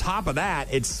 On top of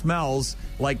that, it smells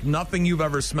like nothing you've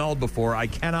ever smelled before. I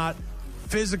cannot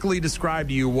physically describe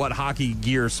to you what hockey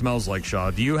gear smells like,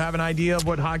 Shaw. Do you have an idea of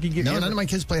what hockey gear? No, none of my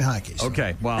kids played hockey. So.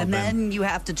 Okay, well, and then you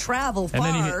have to travel far.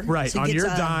 And then to on get your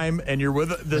to, dime, and you're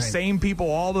with the same people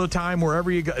all the time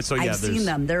wherever you go. So yeah, I've seen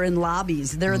them. They're in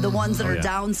lobbies. They're the ones that are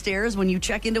downstairs when you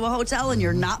check into a hotel, and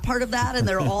you're not part of that, and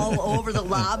they're all over the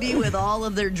lobby with all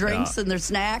of their drinks and their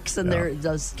snacks, and they're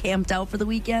just camped out for the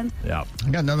weekend. Yeah, I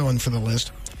got another one for the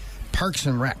list. Parks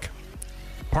and Rec.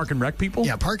 Park and Rec people?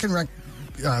 Yeah, Park and Rec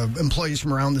employees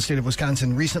from around the state of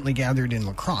Wisconsin recently gathered in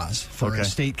La Crosse for a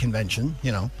state convention,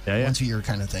 once a year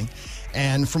kind of thing.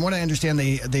 And from what I understand,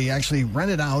 they actually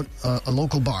rented out a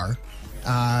local bar.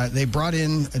 They brought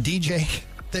in a DJ.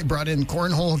 They brought in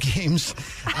cornhole games,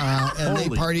 and they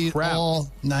partied all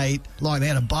night long. They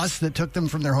had a bus that took them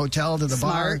from their hotel to the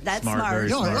bar. That's smart.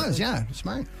 No, it was,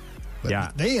 smart.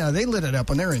 But they lit it up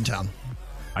when they're in town.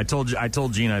 I told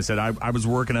Gina, I said I was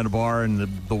working at a bar, and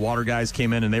the water guys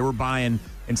came in, and they were buying,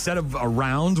 instead of a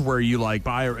round where you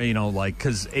buy,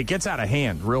 because it gets out of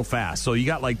hand real fast. So you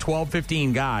got 12,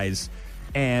 15 guys,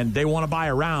 and they want to buy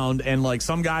a round, and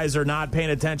some guys are not paying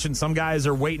attention. Some guys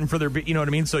are waiting for their, you know what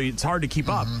I mean? So it's hard to keep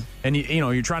up. And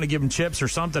you're trying to give them chips or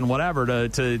something, whatever,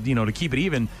 to keep it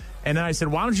even. And then I said,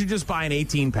 why don't you just buy an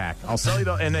 18-pack? I'll sell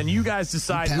you and then you guys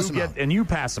decide and you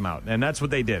pass them out. And that's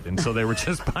what they did. And so they were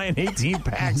just buying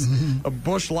 18-packs of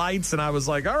Busch Lights, and I was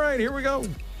like, all right, here we go.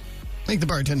 Make the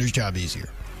bartender's job easier.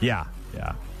 Yeah.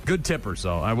 Good tippers,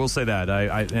 though. I will say that.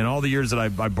 I in all the years that I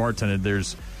bartended,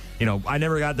 there's, I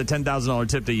never got the $10,000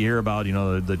 tip that you hear about,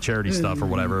 the charity stuff or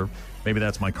whatever. Maybe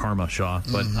that's my karma, Shaw.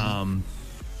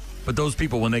 But those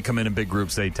people, when they come in big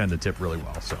groups, they tend to tip really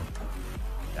well. So,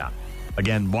 yeah.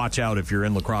 Again, watch out if you're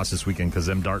in La Crosse this weekend, because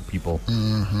them dark people.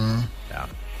 Yeah.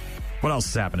 What else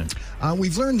is happening?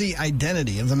 We've learned the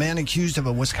identity of the man accused of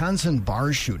a Wisconsin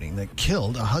bar shooting that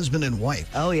killed a husband and wife.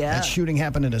 Oh, yeah. That shooting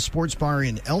happened at a sports bar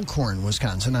in Elkhorn,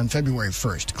 Wisconsin on February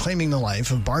 1st, claiming the life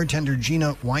of bartender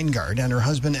Gina Weingart and her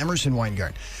husband Emerson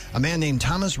Weingart. A man named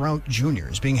Thomas Rout Jr.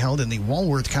 is being held in the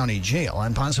Walworth County Jail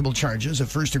on possible charges of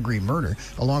first-degree murder,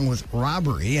 along with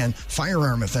robbery and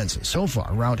firearm offenses. So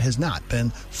far, Rout has not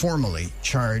been formally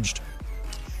charged.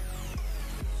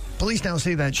 Police now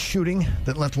say that shooting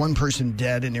that left one person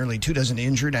dead and nearly 24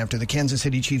 injured after the Kansas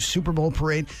City Chiefs Super Bowl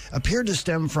parade appeared to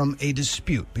stem from a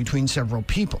dispute between several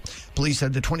people. Police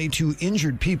said the 22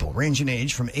 injured people range in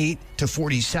age from 8 to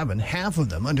 47, half of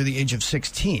them under the age of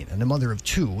 16, and a mother of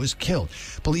 2 was killed.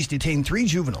 Police detained 3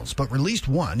 juveniles, but released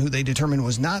one who they determined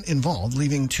was not involved,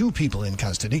 leaving 2 people in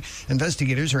custody.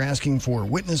 Investigators are asking for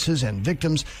witnesses and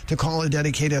victims to call a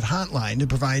dedicated hotline to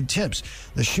provide tips.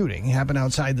 The shooting happened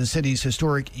outside the city's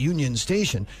historic Union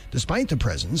Station, despite the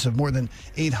presence of more than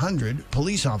 800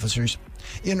 police officers.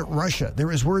 In Russia,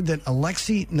 there is word that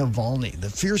Alexei Navalny, the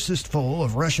fiercest foe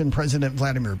of Russian President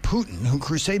Vladimir Putin, who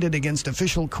crusaded against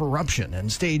official corruption and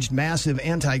staged massive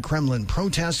anti-Kremlin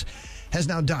protests, has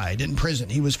now died in prison.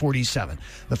 He was 47.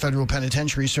 The Federal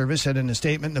Penitentiary Service said in a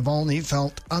statement Navalny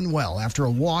felt unwell after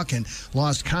a walk and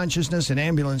lost consciousness. An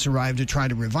ambulance arrived to try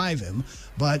to revive him,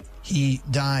 but he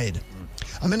died.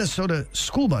 A Minnesota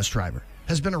school bus driver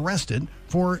has been arrested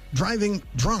for driving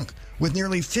drunk with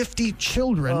nearly 50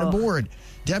 children aboard.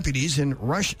 Deputies in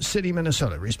Rush City,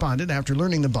 Minnesota responded after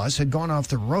learning the bus had gone off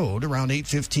the road around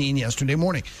 8:15 yesterday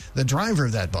morning. The driver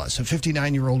of that bus, a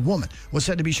 59-year-old woman, was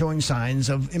said to be showing signs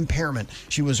of impairment.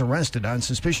 She was arrested on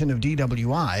suspicion of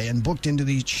DWI and booked into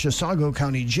the Chisago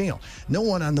County Jail. No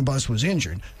one on the bus was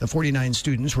injured. The 49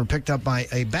 students were picked up by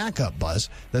a backup bus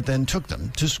that then took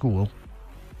them to school.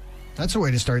 That's a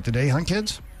way to start the day, huh,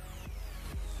 kids?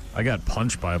 I got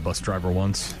punched by a bus driver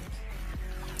once.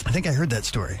 I think I heard that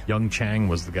story. Young Chang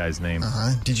was the guy's name.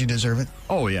 Did you deserve it?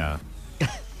 Oh, yeah.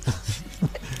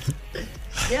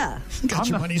 Yeah. Got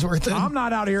your money's worth in. I'm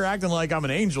not out here acting like I'm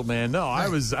an angel, man. No,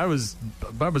 right. I was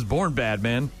born bad,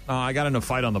 man. I got in a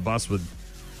fight on the bus with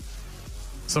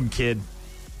some kid.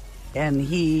 And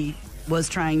he was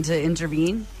trying to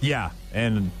intervene? Yeah,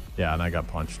 and I got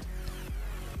punched.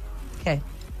 Okay.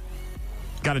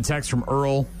 Got a text from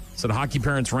Earl. Said hockey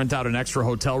parents rent out an extra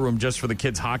hotel room just for the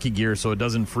kids' hockey gear so it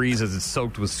doesn't freeze as it's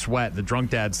soaked with sweat. The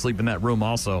drunk dads sleep in that room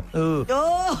also.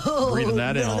 Oh, breathing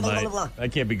that in all night.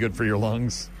 That can't be good for your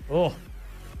lungs. Oh,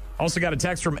 Also got a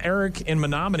text from Eric in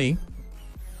Menominee.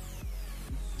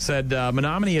 Said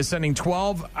Menominee is sending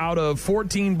 12 out of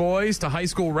 14 boys to high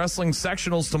school wrestling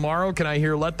sectionals tomorrow. Can I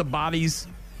hear "Let the Bodies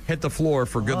Hit the Floor"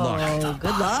 for good luck? Oh,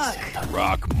 good luck.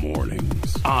 Rock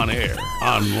Mornings. On air,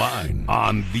 online,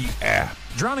 on the app.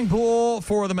 Drowning pool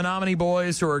for the Menominee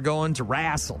boys who are going to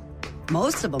wrestle.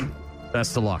 Most of them.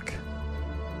 Best of luck.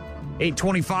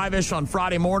 8:25-ish on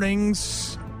Friday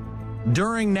mornings.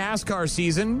 During NASCAR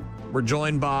season, we're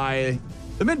joined by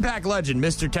the mid-pack legend,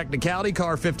 Mr. Technicality,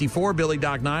 Car 54, Billy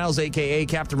Doc Niles, a.k.a.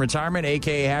 Captain Retirement,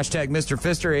 a.k.a. hashtag Mr.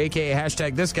 Fister, a.k.a.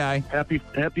 hashtag this guy. Happy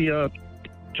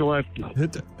July.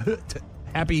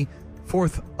 Happy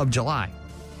 4th of July.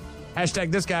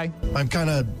 Hashtag this guy. I'm kind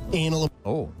of anal.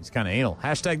 Oh, he's kind of anal.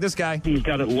 Hashtag this guy. He's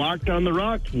got it locked on the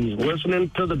rock. He's listening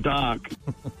to the doc.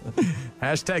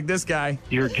 Hashtag this guy.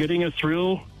 You're getting a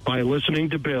thrill by listening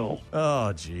to Bill.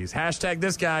 Oh, geez. Hashtag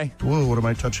this guy. Whoa, what am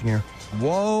I touching here?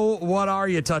 Whoa, what are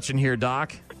you touching here,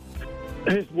 Doc?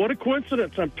 Hey, what a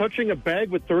coincidence. I'm touching a bag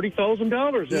with $30,000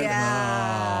 in it.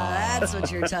 Yeah, that's what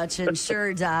you're touching.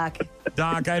 Sure, Doc.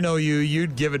 Doc, I know you.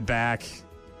 You'd give it back.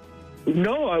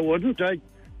 No, I wouldn't.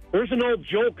 There's an old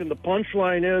joke, and the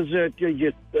punchline is that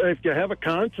if you have a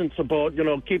conscience about,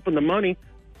 keeping the money,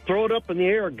 throw it up in the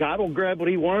air. God will grab what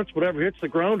he wants. Whatever hits the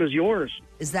ground is yours.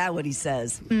 Is that what he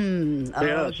says? Yes,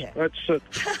 Okay.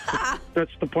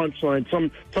 That's the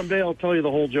punchline. Someday I'll tell you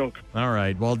the whole joke. All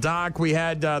right. Well, Doc, we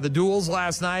had the duels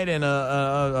last night and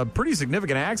a pretty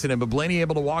significant accident, but Blaney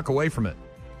able to walk away from it.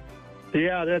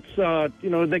 Yeah, that's,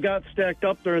 they got stacked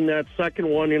up there in that second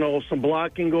one, some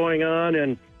blocking going on,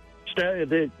 and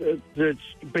it's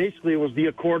basically it was the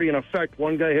accordion effect.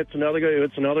 One guy hits another guy, who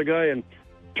hits another guy, and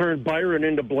turned Byron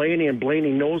into Blaney, and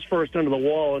Blaney nose first into the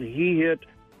wall, and he hit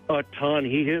a ton.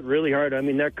 He hit really hard. I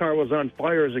mean, that car was on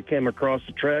fire as it came across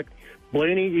the track.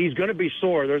 Blaney, he's going to be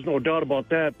sore. There's no doubt about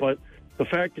that, but the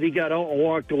fact that he got out and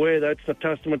walked away, that's a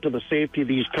testament to the safety of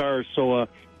these cars. So,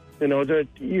 that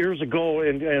years ago,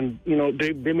 and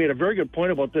they made a very good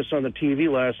point about this on the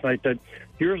TV last night, that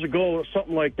years ago,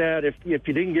 something like that, if you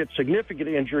didn't get significant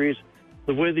injuries,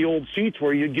 the way the old seats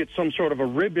were, you'd get some sort of a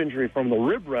rib injury from the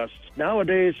rib rests.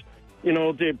 Nowadays,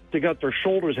 they got their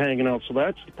shoulders hanging out, so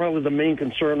that's probably the main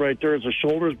concern right there is the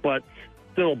shoulders, but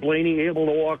still Blaney able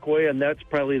to walk away, and that's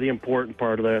probably the important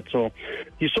part of that. So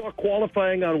you saw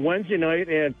qualifying on Wednesday night,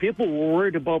 and people were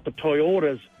worried about the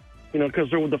Toyotas,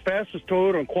 because they were the fastest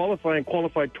Toyota in qualified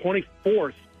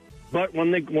 24th, but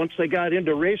once they got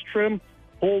into race trim,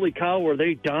 holy cow, were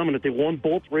they dominant. They won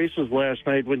both races last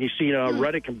night when you see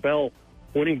Reddick and Bell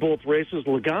winning both races.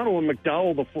 Logano and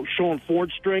McDowell showing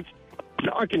Ford strength,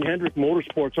 knocking Hendrick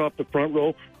Motorsports off the front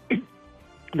row.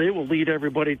 They will lead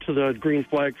everybody to the green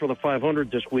flag for the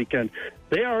 500 this weekend.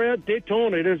 They are at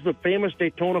Daytona. It is the famous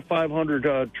Daytona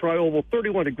 500 tri-oval,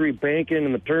 31-degree bank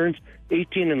in the turns,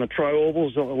 18 in the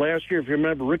tri-ovals. Last year, if you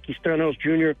remember, Ricky Stenhouse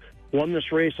Jr. won this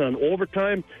race on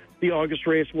overtime. The August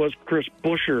race was Chris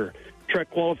Buescher. Track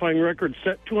qualifying record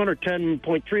set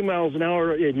 210.3 miles an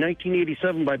hour in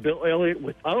 1987 by Bill Elliott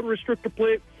without a restrictor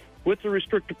plate. With the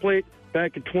restrictor plate,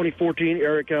 back in 2014,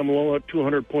 Eric Almirola at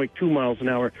 200.2 miles an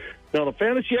hour. Now, the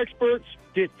fantasy experts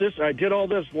did this. I did all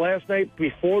this last night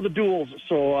before the duels,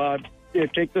 so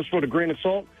take this with a grain of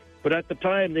salt. But at the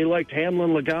time, they liked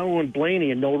Hamlin, Logano, and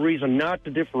Blaney, and no reason not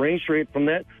to differentiate from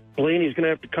that. Blaney's going to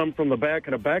have to come from the back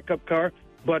in a backup car,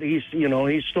 but he's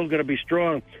still going to be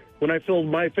strong. When I filled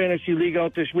my fantasy league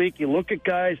out this week, you look at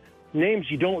guys, names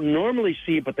you don't normally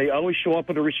see, but they always show up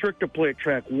at a restrictor plate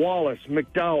track. Wallace,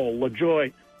 McDowell,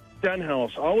 LaJoie,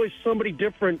 Stenhouse, always somebody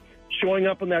different showing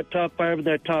up in that top 5 and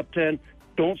that top 10.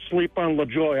 Don't sleep on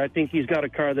LaJoie. I think he's got a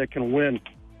car that can win.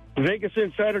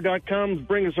 VegasInsider.com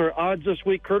brings us our odds this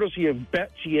week, courtesy of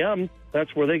BetGM.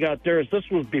 That's where they got theirs. This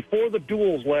was before the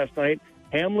duels last night.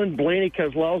 Hamlin, Blaney,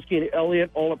 Keselowski, and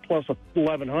Elliott all at plus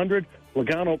 1,100.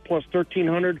 Logano plus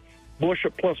 1,300. Busch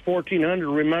at plus 1,400.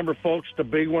 Remember, folks, the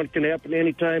big one can happen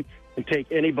anytime and take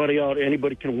anybody out.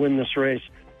 Anybody can win this race.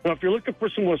 Now, if you're looking for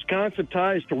some Wisconsin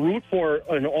ties to root for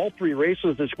in all 3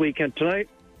 races this weekend, tonight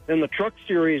in the Truck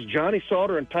Series, Johnny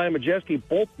Sauter and Ty Majeski,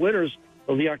 both winners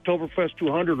of the Oktoberfest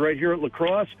 200 right here at La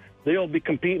Crosse. They'll be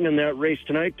competing in that race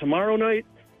tonight. Tomorrow night,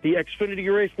 the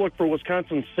Xfinity race, look for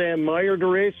Wisconsin Sam Meyer to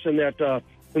race in that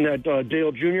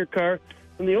Dale Jr. car.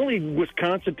 And the only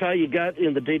Wisconsin tie you got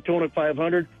in the Daytona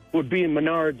 500 would be in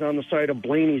Menards on the side of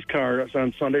Blaney's car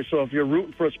on Sunday. So if you're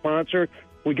rooting for a sponsor,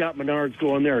 we got Menards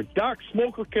going there. Doc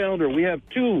Smoker calendar, we have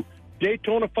 2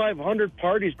 Daytona 500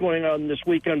 parties going on this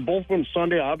weekend, both from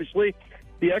Sunday, obviously.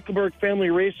 The Eckleberg Family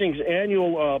Racing's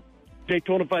annual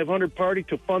Daytona 500 party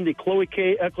to fund the Chloe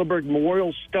K. Eckleberg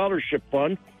Memorial Scholarship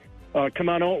Fund. Come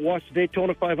on out and watch the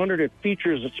Daytona 500. It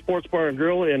features a sports bar and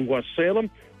grill in West Salem.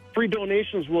 Free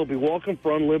donations will be welcome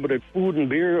for unlimited food and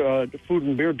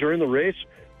beer during the race.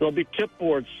 There'll be tip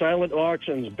boards, silent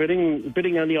auctions.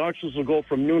 Bidding on the auctions will go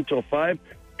from noon till 5.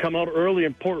 Come out early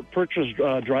and purchase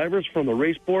drivers from the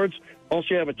race boards. Also,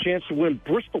 you have a chance to win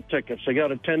Bristol tickets. They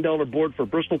got a $10 board for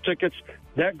Bristol tickets.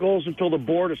 That goes until the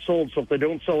board is sold. So if they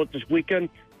don't sell it this weekend,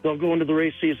 they'll go into the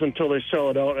race season until they sell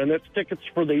it out. And that's tickets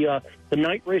for the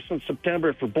night race in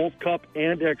September for both Cup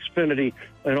and Xfinity.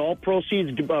 And all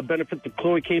proceeds benefit the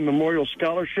Chloe K. Memorial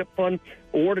Scholarship Fund,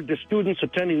 awarded to students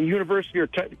attending university or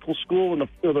technical school in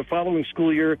the following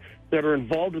school year that are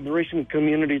involved in the racing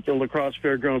community at the La Crosse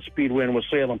Fairgrounds Speedway in West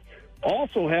Salem.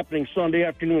 Also happening Sunday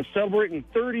afternoon, celebrating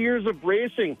 30 years of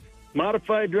racing.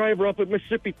 Modified driver up at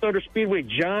Mississippi Thunder Speedway,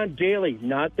 John Daly.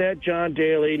 Not that John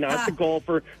Daly, not the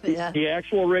golfer, the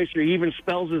actual racer. He even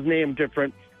spells his name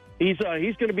different. He's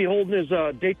going to be holding his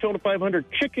Daytona 500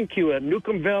 chicken queue at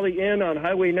Newcomb Valley Inn on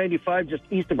Highway 95, just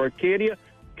east of Arcadia.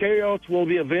 Carryouts will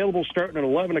be available starting at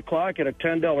 11 o'clock at a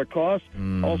 $10 cost.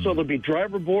 Also, there'll be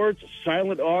driver boards,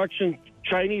 silent auction,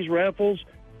 Chinese raffles,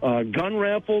 gun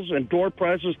raffles, and door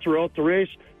prizes throughout the race.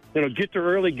 Get there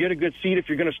early, get a good seat if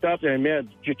you're going to stop there. And, man,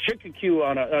 your chicken queue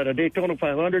on a Daytona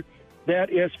 500,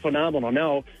 that is phenomenal.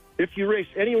 Now, if you race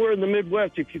anywhere in the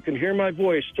Midwest, if you can hear my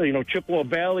voice, Chippewa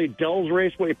Valley, Dells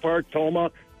Raceway Park, Toma,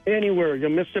 anywhere,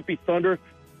 Mississippi Thunder,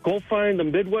 go find the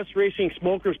Midwest Racing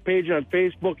Smokers page on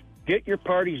Facebook. Get your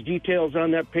party's details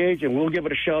on that page, and we'll give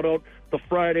it a shout-out the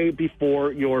Friday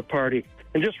before your party.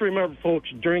 And just remember, folks,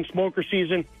 during smoker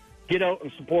season, get out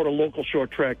and support a local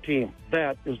short track team.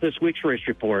 That is this week's race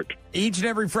report. Each and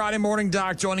every Friday morning,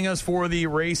 Doc, joining us for the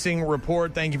Racing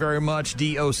Report. Thank you very much,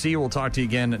 DOC. We'll talk to you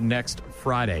again next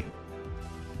Friday.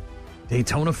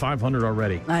 Daytona 500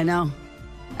 already. I know.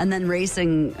 And then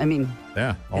racing,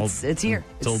 yeah, it's here.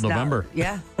 Till November.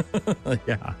 Yeah.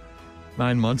 Yeah.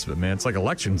 9 months of it, man. It's like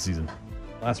election season.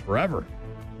 Lasts forever.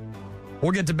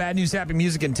 We'll get to bad news, happy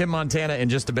music, and Tim Montana in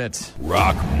just a bit.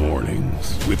 Rock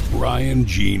Mornings with Brian,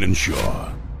 Gene, and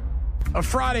Shaw. A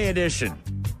Friday edition.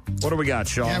 What do we got,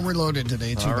 Shaw? Yeah, we're loaded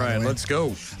today, too. All right, let's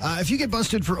go. If you get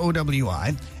busted for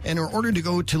OWI and are ordered to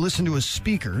go to listen to a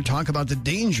speaker talk about the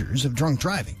dangers of drunk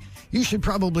driving, you should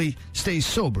probably stay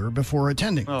sober before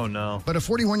attending. Oh, no. But a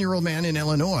 41-year-old man in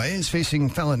Illinois is facing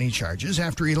felony charges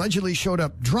after he allegedly showed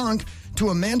up drunk to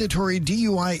a mandatory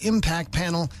DUI impact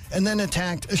panel and then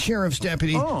attacked a sheriff's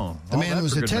deputy. The man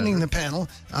was attending the panel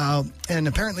and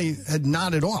apparently had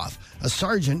nodded off. A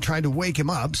sergeant tried to wake him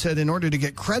up, said in order to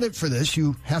get credit for this,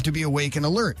 you have to be awake and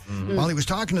alert. While he was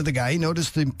talking to the guy, he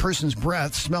noticed the person's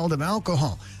breath smelled of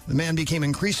alcohol. The man became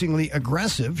increasingly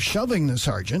aggressive, shoving the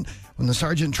sergeant. When the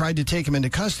sergeant tried to take him into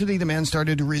custody, the man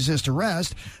started to resist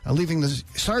arrest, leaving the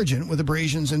sergeant with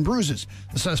abrasions and bruises.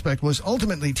 The suspect was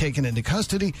ultimately taken into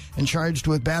custody and charged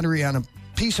with battery on a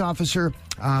peace officer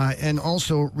and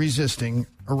also resisting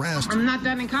arrest. I'm not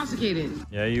that intoxicated.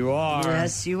 Yeah, you are.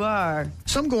 Yes, you are.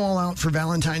 Some go all out for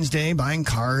Valentine's Day, buying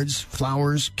cards,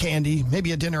 flowers, candy,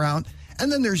 maybe a dinner out.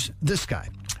 And then there's this guy.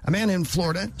 A man in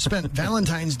Florida spent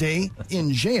Valentine's Day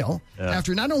in jail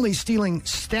after not only stealing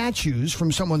statues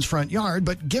from someone's front yard,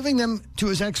 but giving them to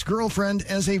his ex-girlfriend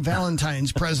as a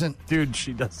Valentine's present. Dude,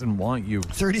 she doesn't want you.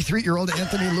 33-year-old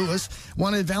Anthony Lewis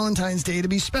wanted Valentine's Day to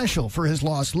be special for his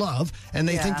lost love, and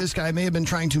they think this guy may have been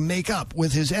trying to make up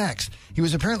with his ex. He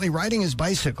was apparently riding his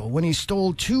bicycle when he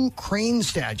stole 2 crane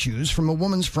statues from a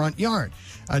woman's front yard.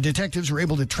 Detectives were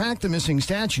able to track the missing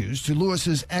statues to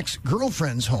Lewis's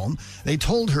ex-girlfriend's home. They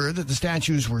told her that the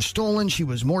statues were stolen. She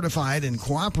was mortified and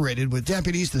cooperated with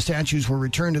deputies. The statues were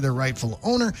returned to their rightful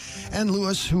owner, and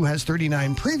Lewis, who has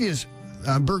 39 previous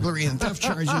burglary and theft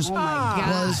charges,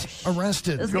 was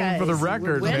arrested. Going for the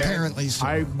record, man. Apparently so.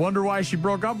 I wonder why she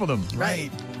broke up with him.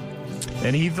 Right.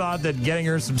 And he thought that getting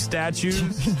her some statues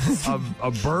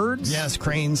of birds? Yes,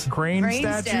 cranes. Crane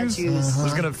statues?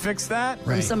 Was going to fix that?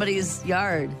 From somebody's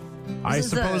yard. I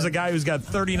suppose a guy who's got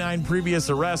 39 previous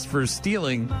arrests for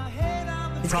stealing,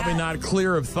 probably not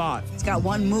clear of thought. It's got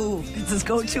one move. It's his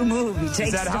go-to move. He takes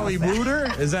Is that how he wooed her?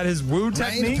 Is that his woo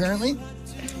technique? Right, apparently.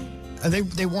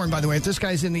 They warned, by the way, if this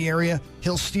guy's in the area,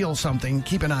 he'll steal something.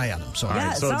 Keep an eye on him. So, all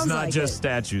right, so it's not just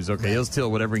statues. Okay, he'll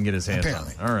steal whatever he can get his hands on.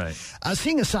 All right.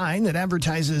 Seeing a sign that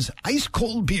advertises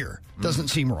ice-cold beer doesn't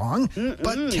seem wrong,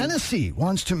 but Tennessee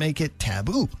wants to make it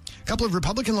taboo. A couple of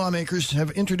Republican lawmakers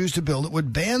have introduced a bill that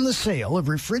would ban the sale of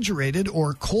refrigerated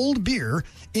or cold beer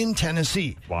in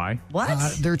Tennessee. Why?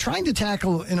 What? They're trying to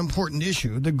tackle an important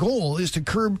issue. The goal is to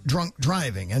curb drunk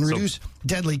driving and reduce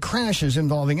deadly crashes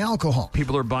involving alcohol.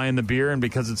 People are buying the beer, and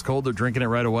because it's cold, they're drinking it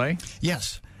right away?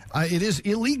 Yes. It is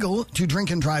illegal to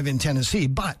drink and drive in Tennessee,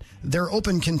 but their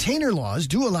open container laws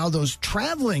do allow those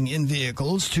traveling in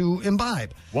vehicles to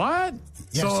imbibe. What?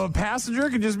 Yes. So a passenger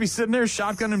could just be sitting there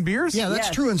shotgunning beers? Yeah, that's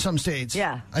true in some states.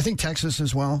 Yeah. I think Texas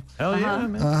as well. Hell yeah,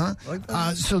 man. Like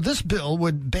that. So this bill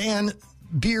would ban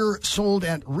beer sold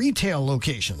at retail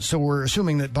locations. So we're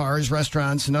assuming that bars,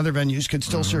 restaurants, and other venues could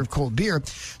still serve cold beer.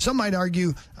 Some might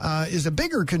argue is a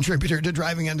bigger contributor to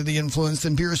driving under the influence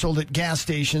than beer sold at gas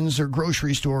stations or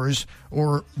grocery stores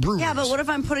or breweries. Yeah, but what if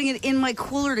I'm putting it in my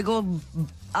cooler to go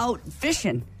out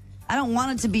fishing? I don't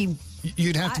want it to be...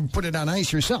 You'd have to put it on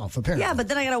ice yourself, apparently. Yeah, but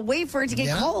then I got to wait for it to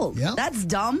get cold. Yeah. That's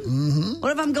dumb. Mm-hmm.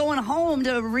 What if I'm going home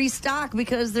to restock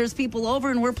because there's people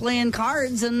over and we're playing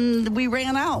cards and we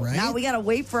ran out? Right. Now we got to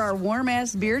wait for our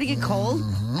warm-ass beer to get cold?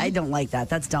 I don't like that.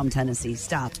 That's dumb, Tennessee.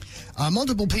 Stop.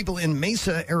 Multiple people in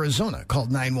Mesa, Arizona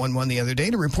called 911 the other day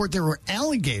to report there were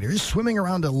alligators swimming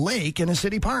around a lake in a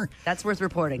city park. That's worth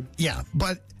reporting. Yeah,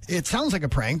 but it sounds like a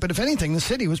prank, but if anything, the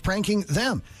city was pranking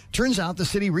them. Turns out the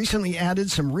city recently added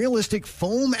some realistic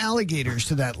foam alligators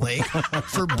to that lake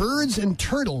for birds and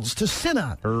turtles to sit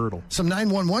on. Some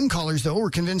 911 callers, though, were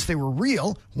convinced they were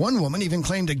real. One woman even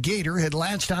claimed a gator had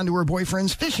latched onto her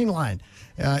boyfriend's fishing line.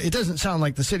 It doesn't sound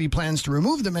like the city plans to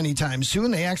remove them anytime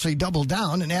soon. They actually doubled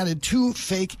down and added 2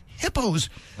 fake hippos.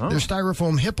 They're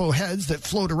styrofoam hippo heads that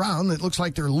float around that looks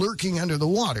like they're lurking under the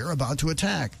water about to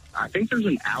attack. I think there's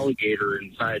an alligator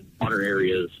inside water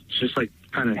areas. It's just like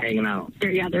kind of hanging out.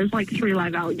 There's like 3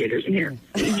 live alligators in here.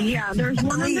 Yeah, there's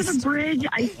one under the bridge.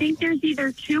 I think there's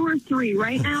either 2 or 3.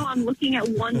 Right now I'm looking at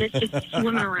one that's just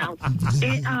swimming around.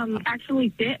 It actually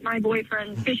bit my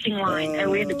boyfriend's fishing line and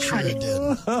we had to cut it.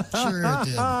 Sure it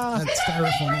did. That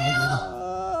styrofoam alligator.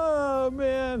 Oh,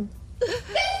 man.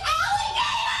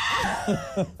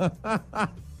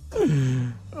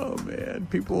 Oh man,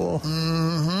 people!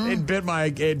 It bit my.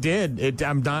 It did.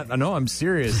 I'm not. No, I'm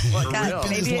serious. Well,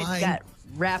 maybe it got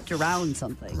wrapped around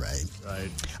something. Right.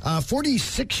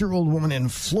 46-year-old woman in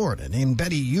Florida named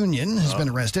Betty Union has been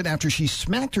arrested after she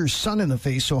smacked her son in the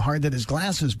face so hard that his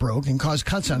glasses broke and caused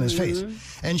cuts on his face.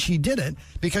 And she did it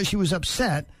because she was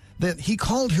upset that he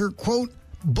called her, quote,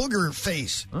 booger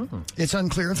face. It's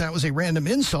unclear if that was a random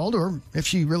insult or if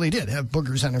she really did have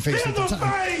boogers on her face at the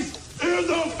time. In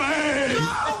the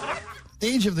face! The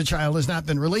age of the child has not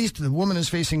been released. The woman is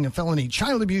facing a felony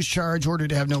child abuse charge, ordered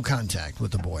to have no contact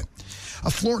with the boy. A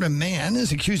Florida man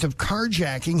is accused of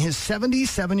carjacking his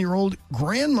 77-year-old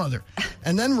grandmother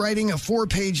and then writing a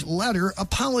 4-page letter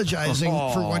apologizing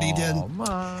for what he did.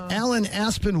 Alan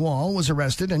Aspinwall was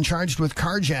arrested and charged with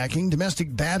carjacking,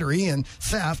 domestic battery, and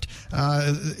theft.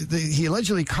 He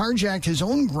allegedly carjacked his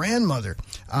own grandmother.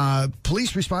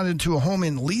 Police responded to a home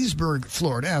in Leesburg,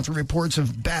 Florida, after reports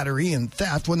of battery and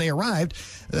theft. When they arrived,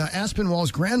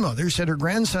 Aspinwall's grandmother said her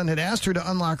grandson had asked her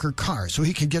to unlock her car so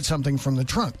he could get something from the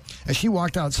trunk. As she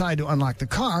walked outside to unlock the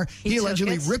car, he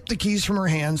allegedly ripped the keys from her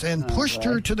hands and pushed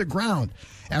her to the ground.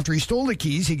 After he stole the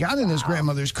keys, he got in his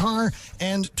grandmother's car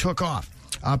and took off.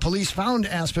 Police found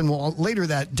Aspinwall later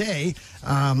that day,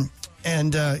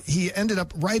 and he ended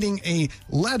up writing a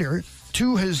letter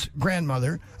to his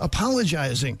grandmother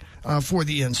apologizing for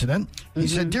the incident. He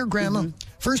said, "Dear Grandma,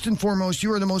 first and foremost,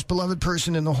 you are the most beloved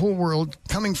person in the whole world,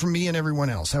 coming from me and everyone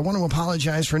else. I want to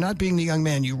apologize for not being the young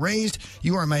man you raised.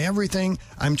 You are my everything.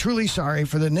 I'm truly sorry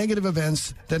for the negative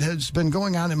events that has been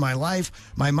going on in my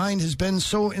life. My mind has been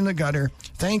so in the gutter.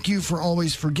 Thank you for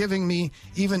always forgiving me,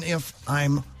 even if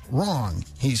I'm wrong,"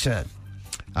 he said.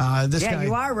 This guy,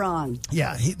 you are wrong.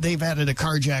 Yeah, they've added a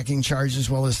carjacking charge as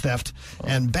well as theft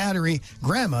and battery.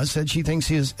 Grandma said she thinks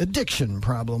his addiction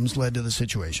problems led to the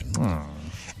situation.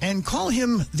 And call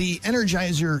him the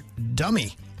Energizer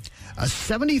dummy. A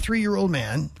 73-year-old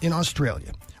man in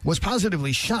Australia was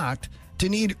positively shocked to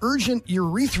need urgent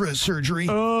urethra surgery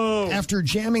after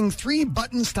jamming 3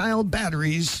 button-style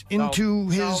batteries into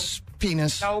his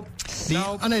penis.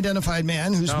 The unidentified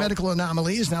man, whose medical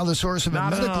anomaly is now the source of a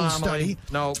medical study,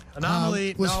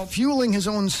 was fueling his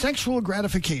own sexual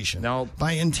gratification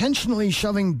by intentionally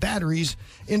shoving batteries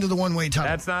into the one-way tunnel.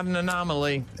 That's not an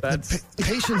anomaly. The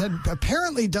patient had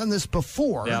apparently done this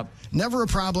before. Never a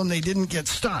problem. They didn't get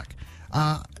stuck.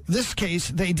 This case,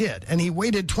 they did, and he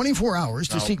waited 24 hours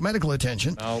to seek medical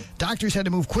attention. Doctors had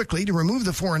to move quickly to remove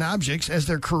the foreign objects, as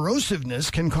their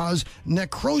corrosiveness can cause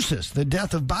necrosis, the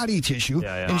death of body tissue,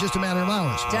 in just a matter of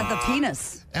hours. Death of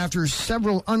penis. After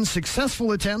several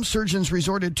unsuccessful attempts, surgeons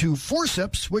resorted to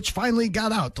forceps, which finally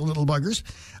got out the little buggers.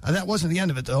 That wasn't the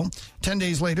end of it, though. 10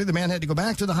 days later, the man had to go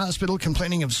back to the hospital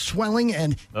complaining of swelling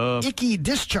and icky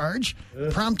discharge,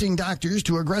 prompting doctors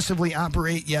to aggressively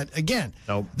operate yet again.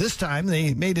 This time,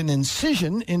 they made an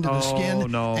incision into the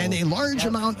skin, and a large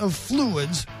amount of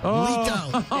fluids leaked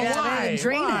out. Why?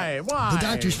 The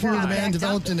doctors fear the man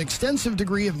developed an extensive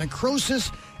degree of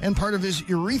necrosis, and part of his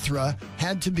urethra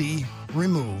had to be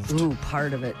removed. Ooh,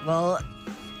 part of it. Well,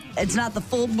 it's not the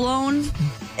full blown.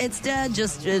 It's dead.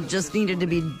 It just needed to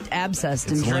be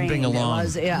abscessed and drained. Limping along.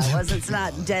 It's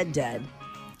not dead.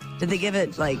 Did they give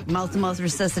it like mouth-to-mouth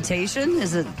resuscitation?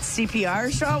 Is it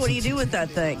CPR, Shaw? What do you do with that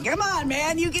thing? Come on,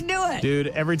 man, you can do it. Dude,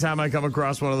 every time I come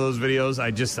across one of those videos,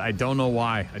 I don't know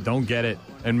why. I don't get it.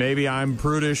 And maybe I'm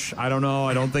prudish. I don't know.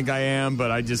 I don't think I am,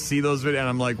 but I just see those videos and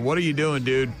I'm like, what are you doing,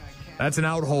 dude? That's an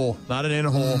out hole, not an in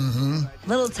hole. Mm-hmm.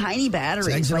 Little tiny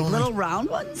batteries, like little round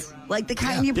ones? Like the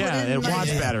kind you put in? Yeah, a watch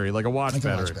battery, like a watch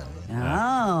battery.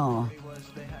 Oh.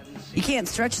 You can't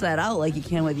stretch that out like you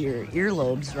can with your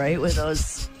earlobes, right? With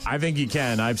those. I think you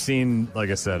can. I've seen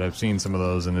some of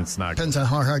those, and it's not. Depends on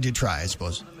how hard you try, I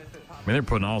suppose. I mean, they're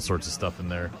putting all sorts of stuff in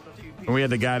there. And we had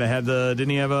the guy that had didn't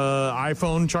he have a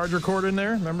iPhone charger cord in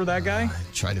there? Remember that guy?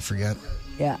 I try to forget.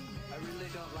 Yeah.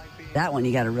 That one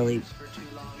you got to really.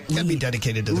 You got to be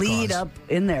dedicated to the lead cause. up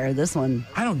in there. This one.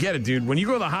 I don't get it, dude. When you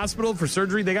go to the hospital for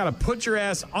surgery, they got to put your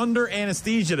ass under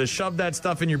anesthesia to shove that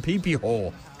stuff in your pee-pee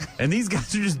hole. And these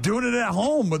guys are just doing it at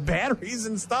home with batteries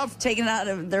and stuff. Taking out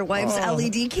of their wife's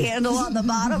LED candle on the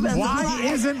bottom. Why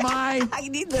isn't my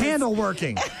candle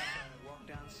working?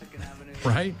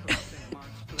 Right?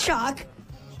 Chalk.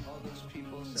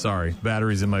 Sorry,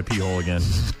 batteries in my pee hole again.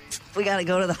 We got to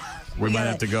go to the... We might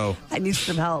have to go. I need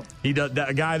some help.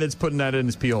 A guy that's putting that in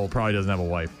his pee hole probably doesn't have a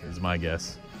wife, is my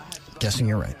guess. Guessing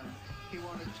you're right.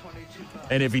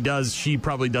 And if he does, she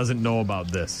probably doesn't know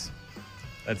about this.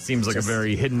 That seems like a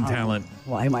very hidden talent.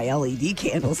 Why my LED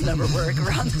candles never work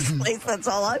around this place, that's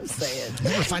all I'm saying.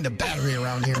 Never find a battery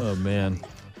around here. Oh, man.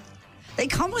 They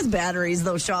come with batteries,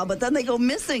 though, Shaw, but then they go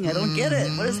missing. I don't get it.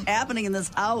 What is happening in this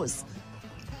house?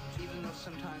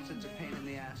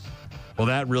 Well,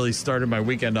 that really started my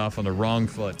weekend off on the wrong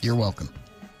foot. You're welcome.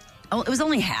 Oh, it was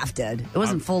only half dead. It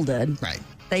wasn't full dead. Right.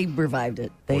 They revived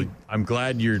it. I'm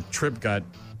glad your trip got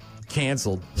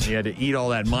canceled. You had to eat all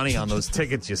that money on those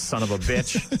tickets, you son of a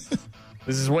bitch.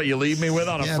 This is what you leave me with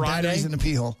on a Friday? Batteries in the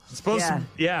pee hole. Supposed to,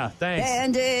 thanks.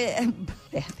 And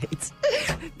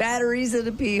batteries in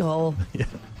a pee hole. Yeah.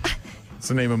 It's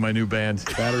the name of my new band,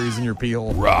 Batteries in Your Pee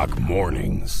Hole. Rock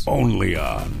Mornings, only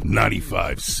on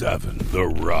 95.7 The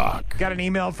Rock. Got an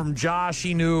email from Josh.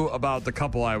 He knew about the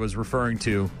couple I was referring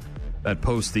to that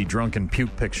post the drunken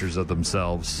puke pictures of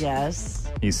themselves. Yes.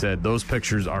 He said, those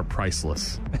pictures are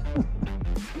priceless.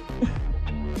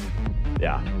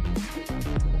 Yeah.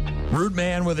 Root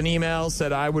Man with an email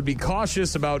said, I would be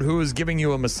cautious about who is giving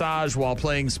you a massage while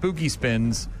playing spooky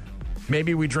spins.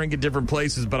 Maybe we drink at different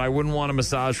places, but I wouldn't want a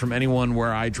massage from anyone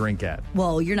where I drink at.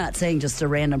 Well, you're not saying just a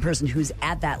random person who's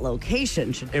at that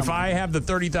location should come. If I have the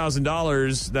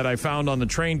 $30,000 that I found on the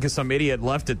train because some idiot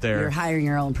left it there. You're hiring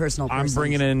your own personal person. I'm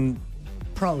bringing in...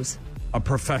 Pros. A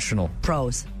professional.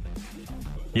 Pros.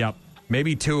 Yep.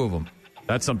 Maybe two of them.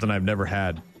 That's something I've never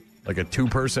had. Like a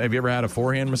two-person... Have you ever had a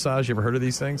forehand massage? You ever heard of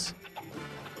these things?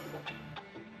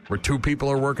 Where two people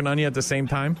are working on you at the same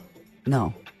time?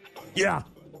 No. Yeah.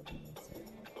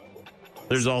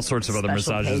 There's all sorts of other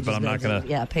massages, but I'm not going to...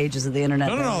 Yeah, pages of the internet.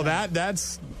 No.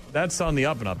 That's on the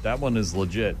up and up. That one is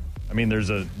legit. I mean, there's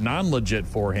a non-legit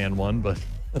forehand one, but...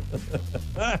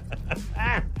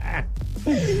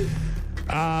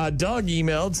 Doug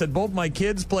emailed, said, both my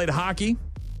kids played hockey.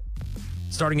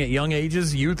 Starting at young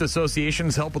ages, youth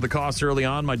associations help with the costs early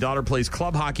on. My daughter plays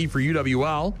club hockey for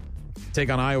UWL. Take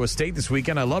on Iowa State this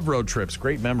weekend. I love road trips.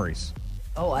 Great memories.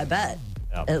 Oh, I bet.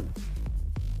 Yep.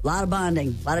 A lot of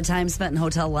bonding. A lot of time spent in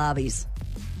hotel lobbies.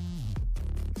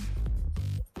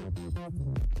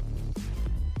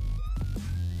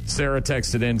 Sarah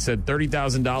texted in, said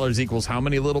 $30,000 equals how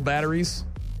many little batteries?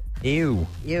 Ew.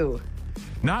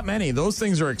 Not many. Those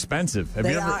things are expensive. Have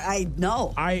you ever? I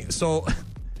know. So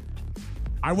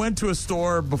I went to a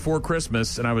store before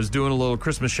Christmas, and I was doing a little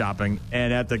Christmas shopping,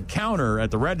 and at the counter, at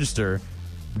the register,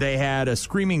 they had a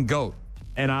screaming goat.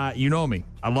 And you know me.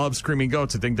 I love screaming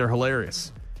goats. I think they're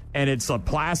hilarious. And it's a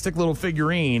plastic little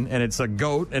figurine, and it's a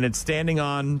goat, and it's standing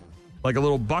on like a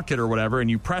little bucket or whatever, and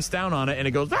you press down on it, and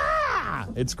it goes, ah!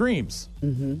 It screams.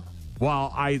 Mm-hmm.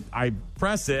 Well, I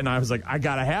pressed it, and I was like, I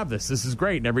got to have this. This is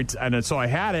great. And so I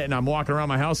had it, and I'm walking around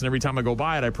my house, and every time I go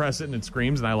by it, I press it, and it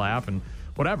screams, and I laugh, and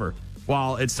whatever.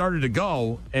 Well, it started to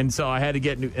go, and so I had to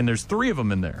get new, and there's 3 of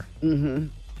them in there. Mm-hmm.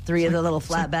 3 of the little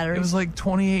flat batteries. It was like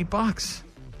 $28.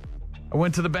 I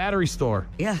went to the battery store.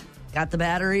 Yeah, got the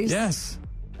batteries. Yes.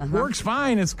 Works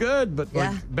fine. It's good, but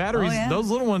like batteries,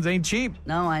 those little ones ain't cheap.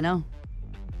 No, I know.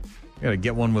 I got to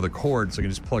get one with a cord so I can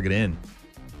just plug it in.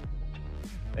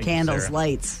 Candles,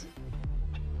 lights.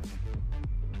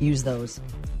 Use those.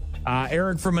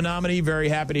 Eric from Menominee, very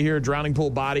happy to hear Drowning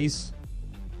Pool Bodies.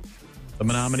 The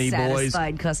Menominee boys.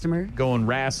 Satisfied customer. Going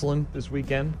wrestling this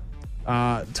weekend.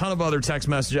 Ton of other text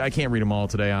messages. I can't read them all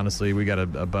today, honestly. We got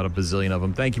about a bazillion of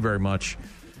them. Thank you very much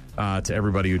to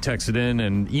everybody who texted in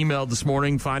and emailed this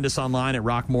morning. Find us online at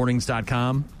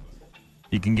rockmornings.com.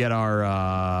 You can get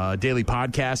our daily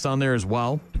podcast on there as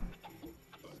well.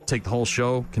 Take the whole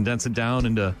show, condense it down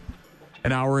into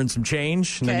an hour and some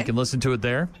change, and then you can listen to it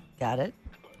there. Got it.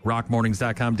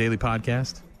 rockmornings.com, daily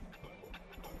podcast.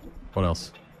 What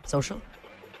else? Social.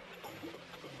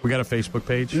 We got a Facebook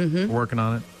page. We're working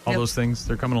on it. All those things,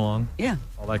 they're coming along. Yeah.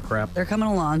 All that crap. They're coming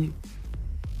along.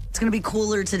 It's going to be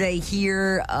cooler today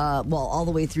here, all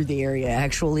the way through the area,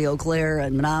 actually. Eau Claire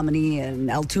and Menominee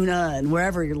and Altoona and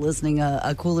wherever you're listening,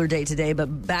 a cooler day today, but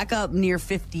back up near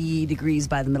 50 degrees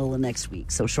by the middle of next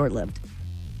week, so short-lived.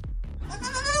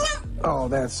 Oh,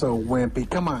 that's so wimpy.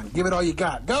 Come on, give it all you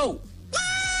got. Go!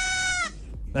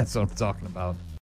 That's what I'm talking about.